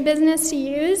encourage any business to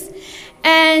use.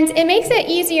 And it makes it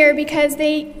easier because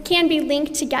they can be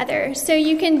linked together. So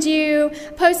you can do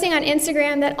posting on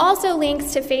Instagram that also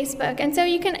links to Facebook. And so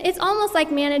it's almost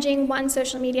like managing one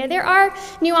social media. There are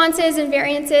nuances and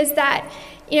variances that,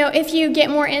 if you get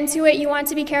more into it, you want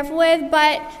to be careful with.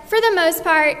 But for the most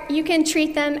part, you can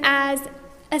treat them as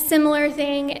a similar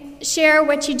thing. Share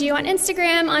what you do on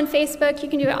Instagram, on Facebook, you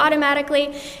can do it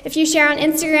automatically. If you share on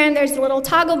Instagram, there's a little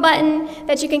toggle button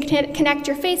that you can connect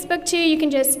your Facebook to. You can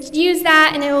just use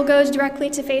that and it will go directly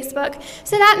to Facebook.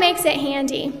 So that makes it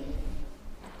handy.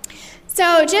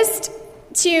 So just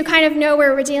to kind of know what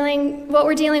we're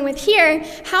dealing with here,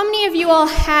 how many of you all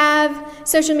have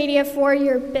social media for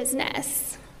your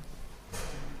business?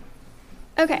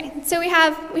 Okay, so we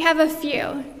have a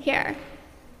few here.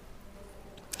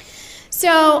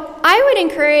 So I would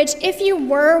encourage, if you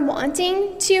were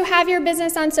wanting to have your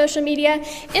business on social media,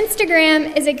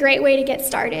 Instagram is a great way to get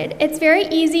started. It's very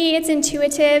easy, it's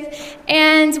intuitive,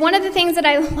 and one of the things that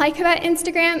I like about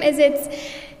Instagram is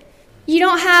you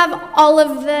don't have all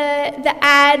of the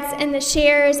ads and the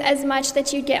shares as much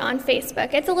that you get on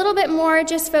Facebook. It's a little bit more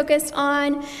just focused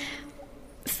on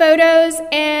photos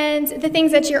and the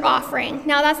things that you're offering.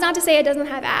 Now, that's not to say it doesn't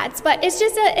have ads, but it's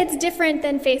different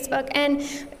than Facebook, and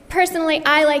personally,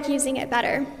 I like using it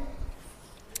better.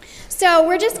 So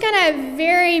we're just going to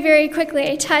very, very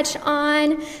quickly touch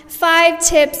on 5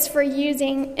 tips for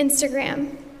using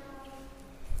Instagram.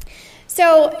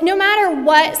 So no matter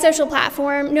what social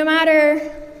platform, no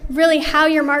matter really how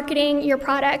you're marketing your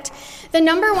product, the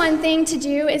number one thing to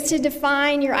do is to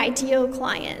define your ideal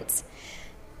client.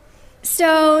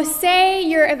 So say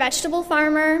you're a vegetable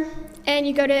farmer and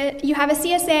you have a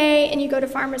CSA and you go to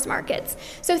farmers markets.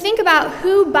 So think about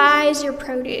who buys your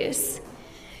produce,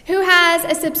 who has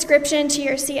a subscription to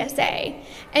your CSA,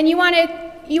 and you want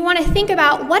to think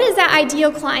about what is that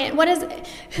ideal client?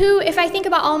 If I think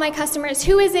about all my customers,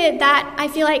 who is it that I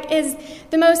feel like is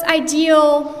the most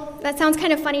ideal? That sounds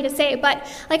kind of funny to say, but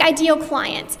like ideal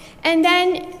client. And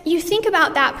then you think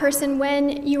about that person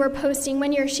when you are posting,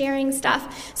 when you're sharing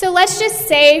stuff. So let's just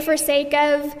say, for sake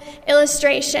of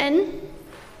illustration,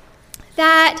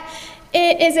 that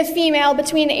it is a female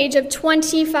between the age of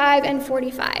 25 and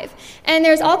 45. And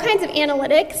there's all kinds of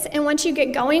analytics, and once you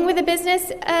get going with a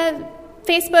business,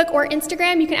 Facebook or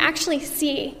Instagram, you can actually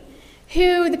see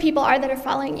who the people are that are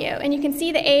following you. And you can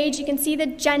see the age, you can see the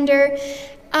gender,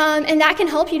 and that can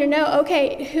help you to know,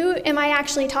 okay, who am I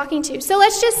actually talking to? So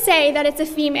let's just say that it's a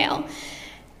female.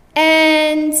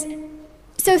 And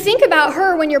so think about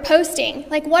her when you're posting.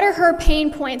 Like, what are her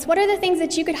pain points? What are the things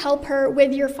that you could help her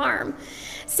with your farm?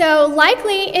 So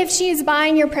likely, if she's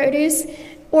buying your produce,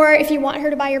 or if you want her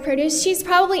to buy your produce, she's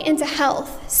probably into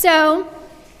health. So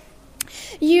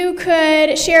you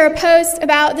could share a post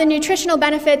about the nutritional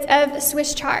benefits of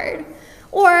Swiss chard,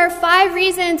 or 5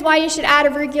 reasons why you should add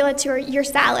arugula to your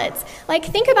salads. Like,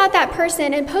 think about that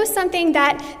person and post something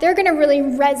that they're going to really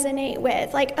resonate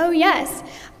with. Like, oh yes,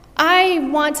 I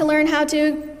want to learn how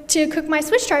to cook my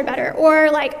Swiss chard better. Or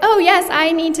like, oh yes,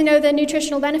 I need to know the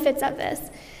nutritional benefits of this.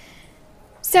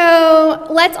 So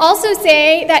let's also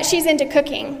say that she's into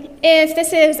cooking. If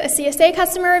this is a CSA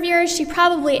customer of yours, she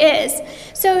probably is.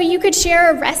 So you could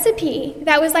share a recipe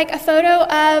that was like a photo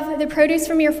of the produce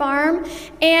from your farm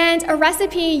and a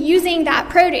recipe using that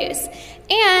produce.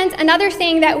 And another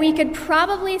thing that we could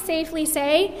probably safely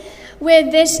say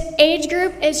with this age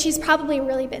group is she's probably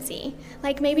really busy.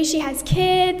 Like, maybe she has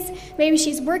kids, maybe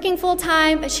she's working full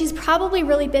time, but she's probably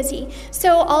really busy.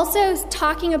 So also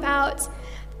talking about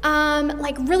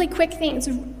like really quick things,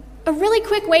 a really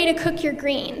quick way to cook your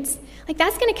greens. Like,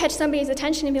 that's going to catch somebody's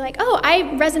attention and be like, oh, I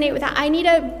resonate with that.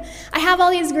 I have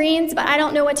all these greens, but I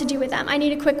don't know what to do with them. I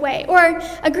need a quick way. Or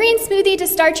a green smoothie to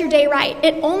start your day right.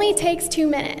 It only takes 2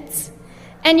 minutes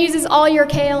and uses all your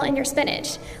kale and your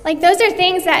spinach. Like, those are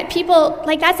things that people,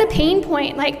 like, that's a pain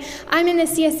point. Like, I'm in the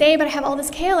CSA, but I have all this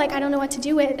kale, like, I don't know what to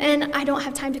do with, and I don't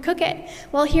have time to cook it.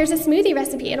 Well, here's a smoothie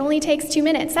recipe. It only takes 2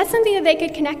 minutes. That's something that they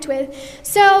could connect with.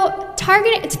 So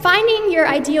finding your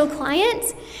ideal client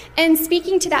and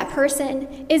speaking to that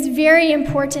person is very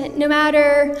important, no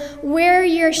matter where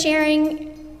you're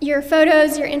sharing your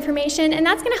photos, your information, and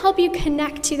that's going to help you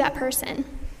connect to that person.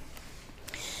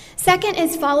 Second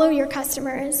is follow your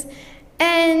customers.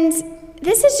 And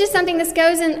this is just something that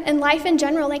goes in life in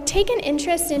general. Like, take an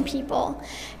interest in people,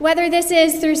 whether this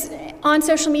is on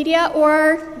social media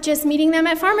or just meeting them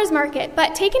at farmers market,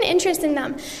 but take an interest in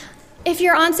them. If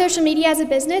you're on social media as a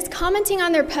business, commenting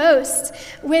on their posts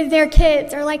with their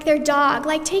kids or like their dog,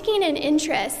 like taking an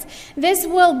interest. This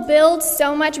will build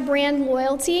so much brand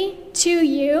loyalty to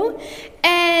you,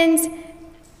 and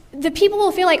the people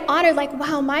will feel like honored, like,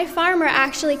 wow, my farmer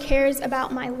actually cares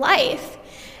about my life.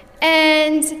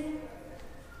 And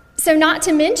so, not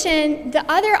to mention the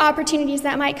other opportunities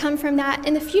that might come from that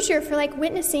in the future for like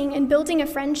witnessing and building a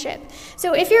friendship.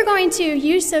 So if you're going to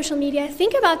use social media,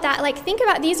 think about that. Like, think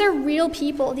about, these are real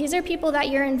people. These are people that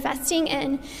you're investing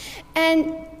in.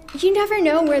 And you never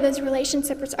know where those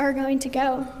relationships are going to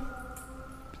go.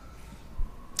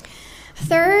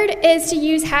 Third is to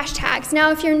use hashtags. Now,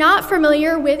 if you're not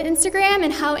familiar with Instagram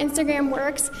and how Instagram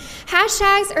works,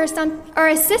 hashtags are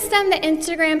a system that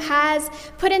Instagram has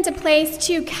put into place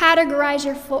to categorize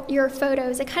your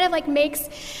photos. It kind of like makes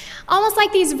almost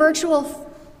like these virtual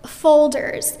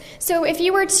folders. So if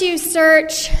you were to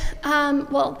search,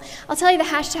 I'll tell you the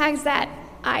hashtags that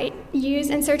I use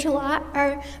and search a lot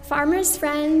are Farmer's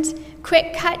Friend,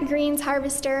 Quick Cut Greens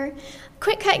Harvester.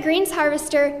 Quick Cut Greens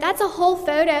Harvester, that's a whole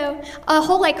photo, a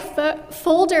whole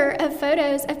folder of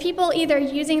photos of people either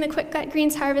using the Quick Cut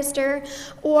Greens Harvester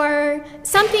or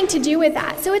something to do with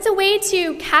that. So it's a way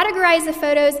to categorize the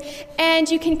photos and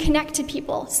you can connect to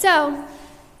people. So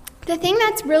the thing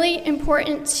that's really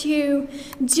important to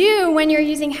do when you're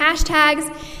using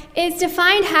hashtags is to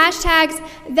find hashtags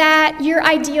that your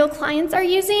ideal clients are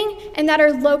using and that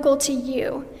are local to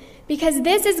you. Because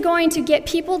this is going to get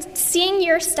people seeing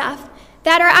your stuff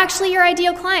that are actually your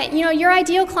ideal client. You know, your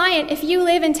ideal client, if you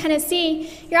live in Tennessee,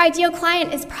 your ideal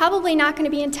client is probably not going to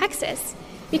be in Texas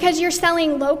because you're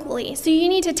selling locally. So you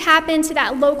need to tap into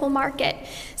that local market.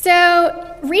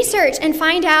 So research and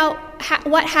find out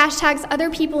what hashtags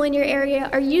other people in your area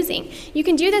are using. You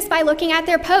can do this by looking at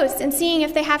their posts and seeing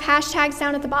if they have hashtags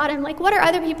down at the bottom, like what are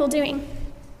other people doing?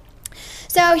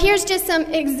 So here's just some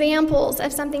examples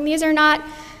of something. These are not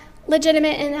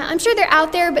legitimate, and I'm sure they're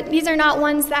out there, but these are not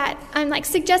ones that I'm like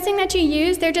suggesting that you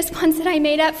use. They're just ones that I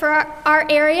made up for our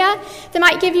area that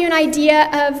might give you an idea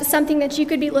of something that you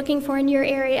could be looking for in your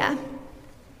area.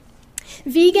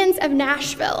 Vegans of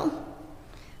Nashville.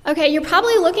 Okay, you're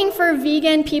probably looking for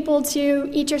vegan people to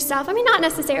eat your stuff. I mean, not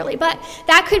necessarily, but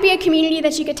that could be a community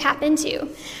that you could tap into.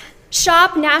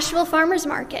 Shop Nashville Farmers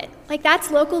Market. Like,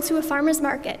 that's local to a farmers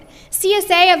market.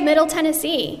 CSA of Middle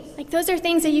Tennessee. Like, those are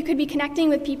things that you could be connecting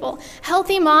with people.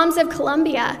 Healthy Moms of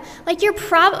Columbia. Like, you're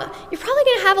probably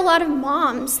going to have a lot of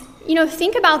moms. You know,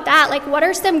 think about that. Like, what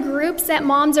are some groups that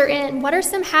moms are in? What are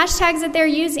some hashtags that they're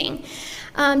using?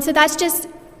 So that's just,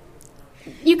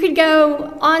 you could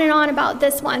go on and on about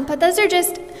this one, but those are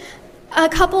just a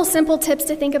couple simple tips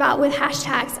to think about with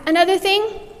hashtags. Another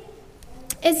thing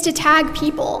is to tag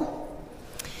people.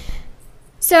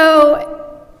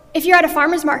 So if you're at a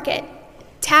farmer's market,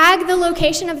 tag the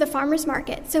location of the farmer's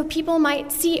market so people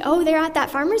might see, oh, they're at that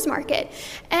farmer's market,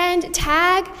 and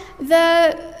tag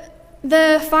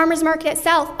the farmer's market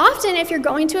itself. Often if you're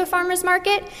going to a farmer's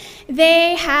market,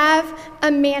 they have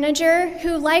a manager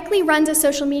who likely runs a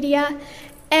social media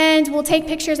and will take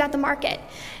pictures at the market.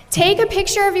 Take a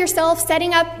picture of yourself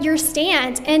setting up your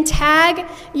stand and tag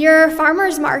your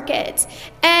farmer's market.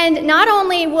 And not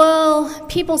only will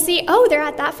people see, oh, they're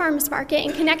at that farmer's market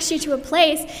and connects you to a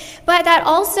place, but that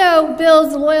also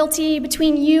builds loyalty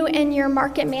between you and your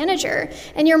market manager.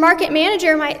 And your market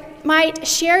manager might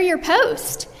share your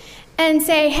post and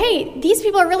say, hey, these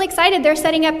people are really excited. They're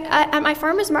setting up at my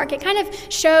farmer's market. Kind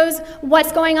of shows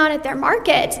what's going on at their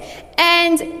market.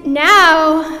 And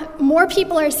now more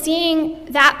people are seeing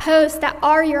that post that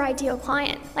are your ideal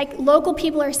client. Like, local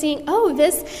people are seeing, oh,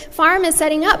 this farm is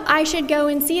setting up. I should go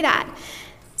and see that.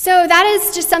 So that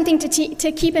is just something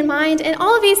to keep in mind. And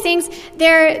all of these things,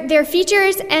 they're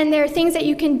features and they're things that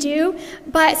you can do,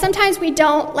 but sometimes we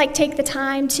don't take the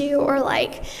time to, or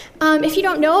if you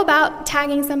don't know about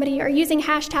tagging somebody or using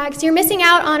hashtags, you're missing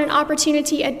out on an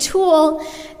opportunity, a tool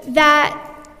that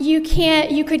you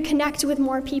could connect with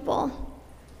more people.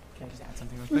 Can I just add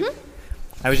something real quick? Mm-hmm.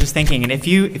 I was just thinking, and if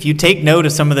you take note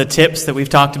of some of the tips that we've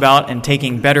talked about in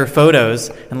taking better photos,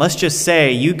 and let's just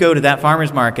say you go to that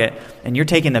farmer's market and you're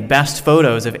taking the best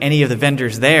photos of any of the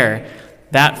vendors there,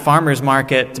 that farmer's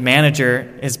market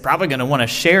manager is probably going to want to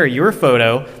share your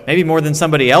photo, maybe more than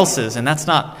somebody else's. And that's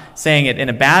not saying it in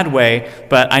a bad way,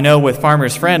 but I know with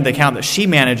Farmer's Friend, the account that she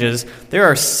manages, there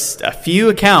are a few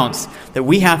accounts that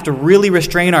we have to really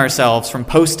restrain ourselves from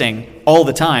posting all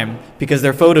the time because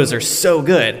their photos are so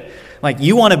good.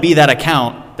 You want to be that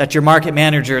account that your market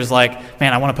manager is like,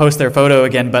 man, I want to post their photo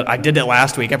again, but I did it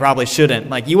last week. I probably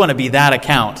shouldn't. You want to be that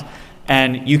account.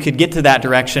 And you could get to that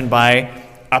direction by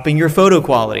upping your photo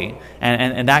quality.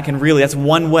 And that can really, that's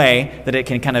one way that it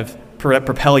can kind of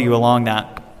propel you along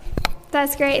that.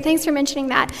 That's great. Thanks for mentioning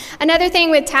that. Another thing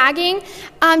with tagging,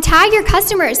 tag your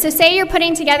customers. So say you're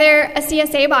putting together a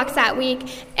CSA box that week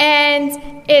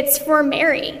and it's for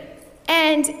Mary.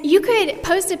 And you could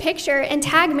post a picture and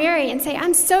tag Mary and say,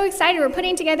 I'm so excited. We're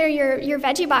putting together your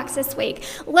veggie box this week.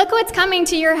 Look what's coming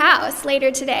to your house later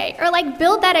today. Or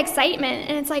build that excitement.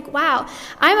 And it's wow,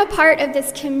 I'm a part of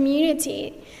this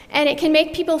community. And it can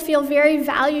make people feel very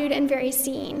valued and very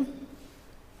seen.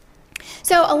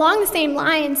 So along the same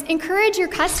lines, encourage your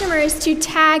customers to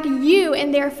tag you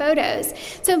in their photos.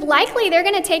 So likely they're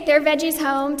going to take their veggies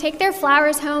home, take their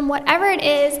flowers home, whatever it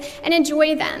is, and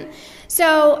enjoy them.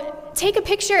 So take a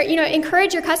picture,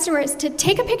 encourage your customers to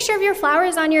take a picture of your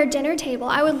flowers on your dinner table.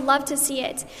 I would love to see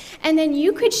it. And then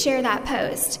you could share that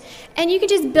post. And you could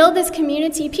just build this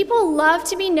community. People love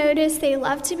to be noticed. They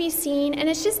love to be seen. And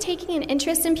it's just taking an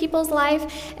interest in people's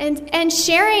life. And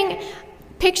sharing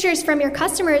pictures from your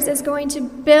customers is going to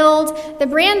build the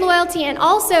brand loyalty and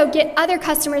also get other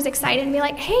customers excited and be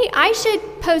like, hey, I should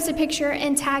post a picture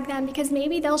and tag them because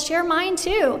maybe they'll share mine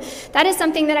too. That is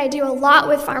something that I do a lot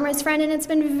with Farmer's Friend, and it's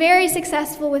been very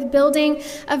successful with building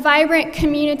a vibrant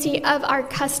community of our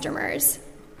customers.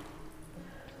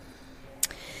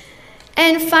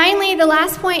 And finally, the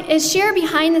last point is share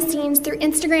behind the scenes through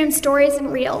Instagram stories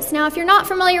and reels. Now, if you're not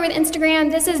familiar with Instagram,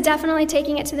 this is definitely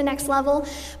taking it to the next level,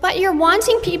 but you're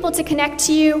wanting people to connect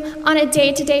to you on a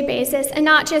day-to-day basis and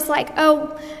not just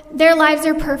oh, their lives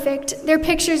are perfect, their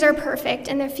pictures are perfect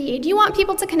in their feed. You want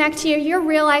people to connect to you. You're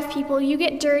real-life people. You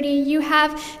get dirty. You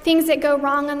have things that go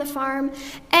wrong on the farm.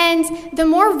 And the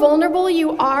more vulnerable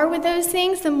you are with those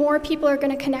things, the more people are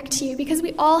going to connect to you because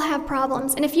we all have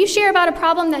problems. And if you share about a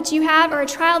problem that you have or a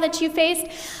trial that you faced,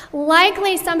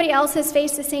 likely somebody else has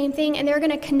faced the same thing and they're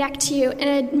going to connect to you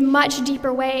in a much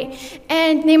deeper way.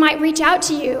 And they might reach out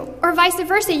to you, or vice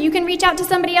versa. You can reach out to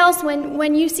somebody else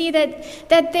when you see that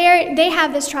they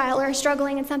have this trial or are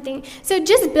struggling in something. So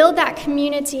just build that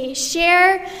community.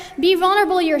 Share, be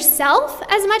vulnerable yourself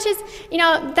as much as,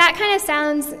 that kind of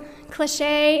sounds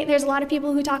cliche. There's a lot of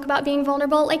people who talk about being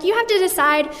vulnerable. You have to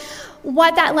decide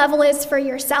what that level is for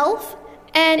yourself.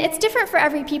 And it's different for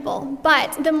every people,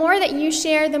 but the more that you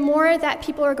share, the more that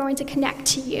people are going to connect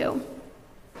to you.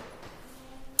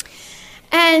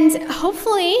 And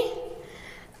hopefully,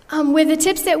 with the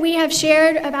tips that we have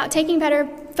shared about taking better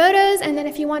photos, and then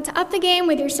if you want to up the game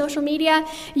with your social media,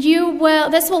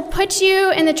 this will put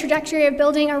you in the trajectory of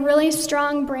building a really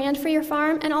strong brand for your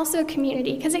farm and also a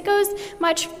community, because it goes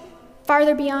much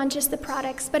farther beyond just the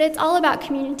products, but it's all about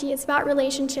community, it's about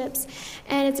relationships,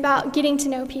 and it's about getting to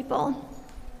know people.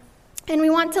 And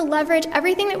we want to leverage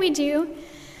everything that we do,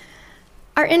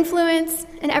 our influence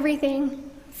and everything,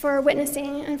 for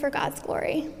witnessing and for God's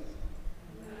glory.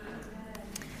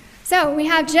 So we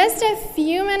have just a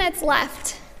few minutes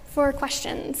left for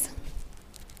questions.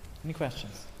 Any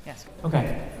questions? Yes.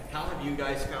 Okay. How have you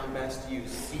guys found best to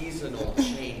use seasonal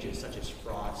changes such as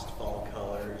frost, fall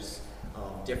colors,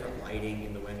 different lighting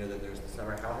in the winter than there's in the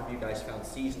summer? How have you guys found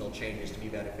seasonal changes to be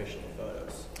beneficial in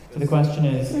photos? So the question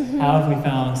is, how have we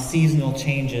found seasonal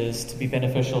changes to be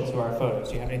beneficial to our photos?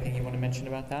 Do you have anything you want to mention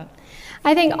about that?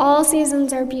 I think all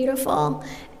seasons are beautiful,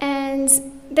 and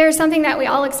there's something that we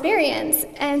all experience.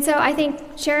 And so I think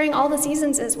sharing all the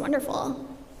seasons is wonderful.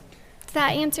 Does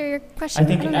that answer your question? I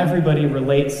think everybody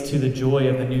relates to the joy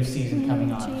of the new season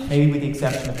coming on, maybe with the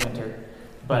exception of winter.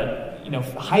 But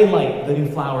highlight the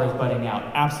new flowers budding out.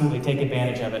 Absolutely take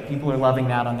advantage of it. People are loving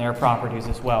that on their properties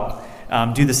as well.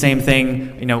 Do the same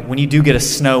thing, when you do get a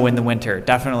snow in the winter,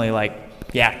 definitely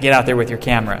get out there with your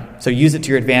camera. So use it to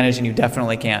your advantage, and you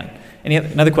definitely can.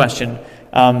 Another question,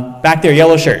 Back there,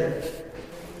 yellow shirt.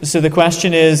 So the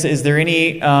question is there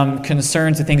any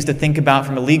concerns or things to think about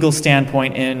from a legal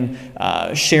standpoint in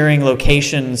sharing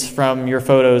locations from your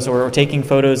photos or taking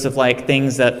photos of like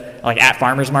things that, like at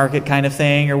farmer's market kind of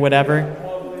thing or whatever?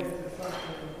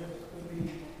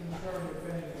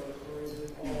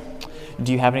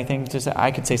 Do you have anything to say?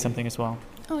 I could say something as well.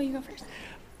 Oh, you go first.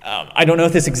 I don't know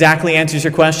if this exactly answers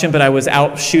your question, but I was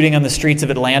out shooting on the streets of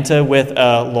Atlanta with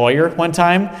a lawyer one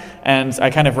time, and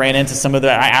I kind of ran into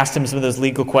I asked him some of those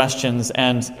legal questions,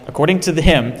 and according to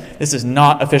him, this is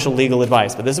not official legal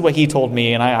advice, but this is what he told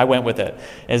me, and I went with it,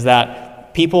 is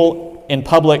that people in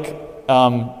public,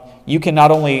 you can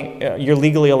not only, you're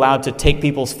legally allowed to take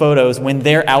people's photos when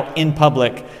they're out in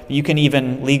public, but you can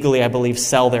even legally, I believe,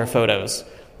 sell their photos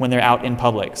when they're out in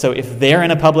public. So if they're in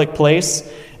a public place,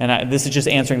 and this is just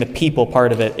answering the people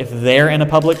part of it, if they're in a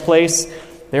public place,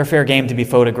 they're fair game to be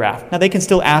photographed. Now, they can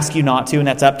still ask you not to, and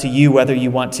that's up to you whether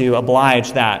you want to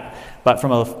oblige that. But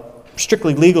from a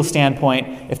strictly legal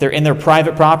standpoint, if they're in their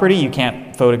private property, you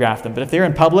can't photograph them. But if they're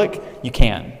in public, you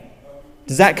can.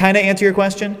 Does that kind of answer your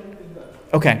question?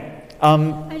 Okay.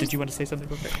 Did you want to say something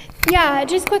real quick? Yeah,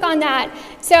 just quick on that.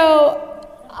 So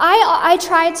I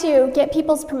try to get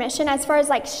people's permission as far as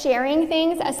like sharing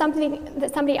things as something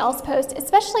that somebody else posts,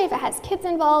 especially if it has kids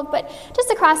involved, but just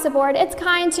across the board, it's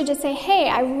kind to just say, hey,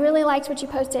 I really liked what you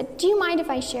posted. Do you mind if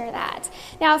I share that?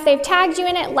 Now, if they've tagged you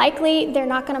in it, likely they're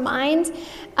not going to mind,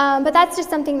 but that's just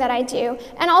something that I do.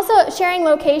 And also sharing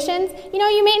locations,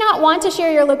 you may not want to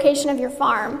share your location of your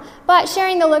farm, but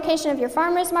sharing the location of your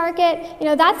farmer's market,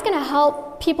 that's going to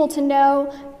help people to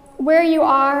know where you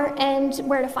are and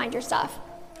where to find your stuff.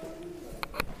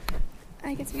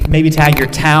 I guess maybe tag your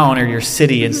town or your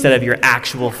city instead of your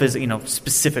actual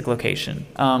specific location.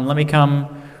 Let me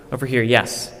come over here.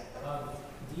 Yes.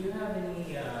 Do you have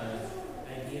any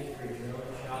ideas for drone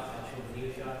shots, actual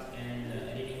video shots, and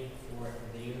editing for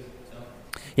videos?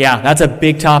 Yeah, that's a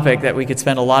big topic that we could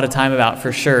spend a lot of time about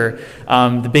for sure.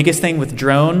 The biggest thing with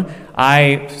drones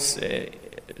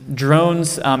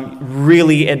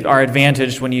really are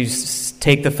advantaged when you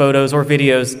take the photos or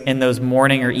videos in those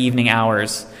morning or evening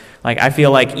hours. Like, I feel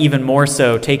like even more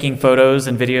so taking photos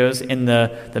and videos in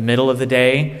the middle of the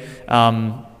day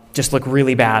just look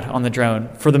really bad on the drone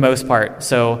for the most part.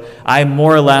 So I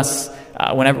more or less,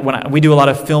 we do a lot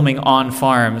of filming on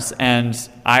farms, and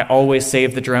I always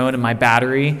save the drone and my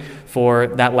battery for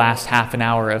that last half an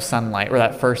hour of sunlight, or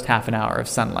that first half an hour of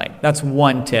sunlight. That's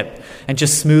one tip. And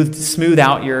just smooth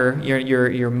out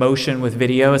your motion with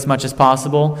video as much as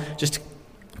possible. Just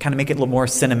kind of make it a little more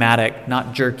cinematic,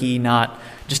 not jerky, not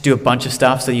just do a bunch of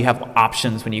stuff so you have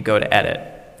options when you go to edit.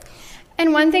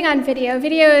 And one thing on video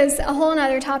is a whole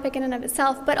other topic in and of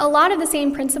itself, but a lot of the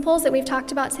same principles that we've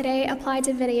talked about today apply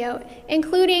to video,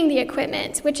 including the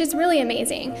equipment, which is really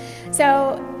amazing.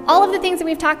 So all of the things that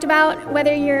we've talked about,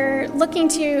 whether you're looking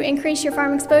to increase your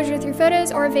farm exposure through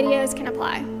photos or videos, can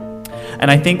apply.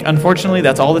 And I think, unfortunately,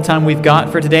 that's all the time we've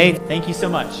got for today. Thank you so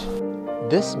much.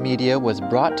 This media was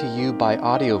brought to you by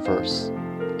Audioverse,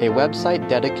 a website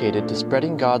dedicated to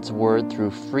spreading God's Word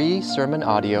through free sermon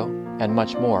audio and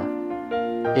much more.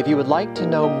 If you would like to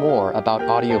know more about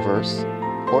Audioverse,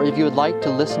 or if you would like to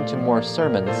listen to more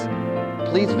sermons,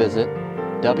 please visit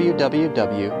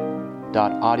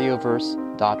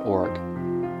www.audioverse.org.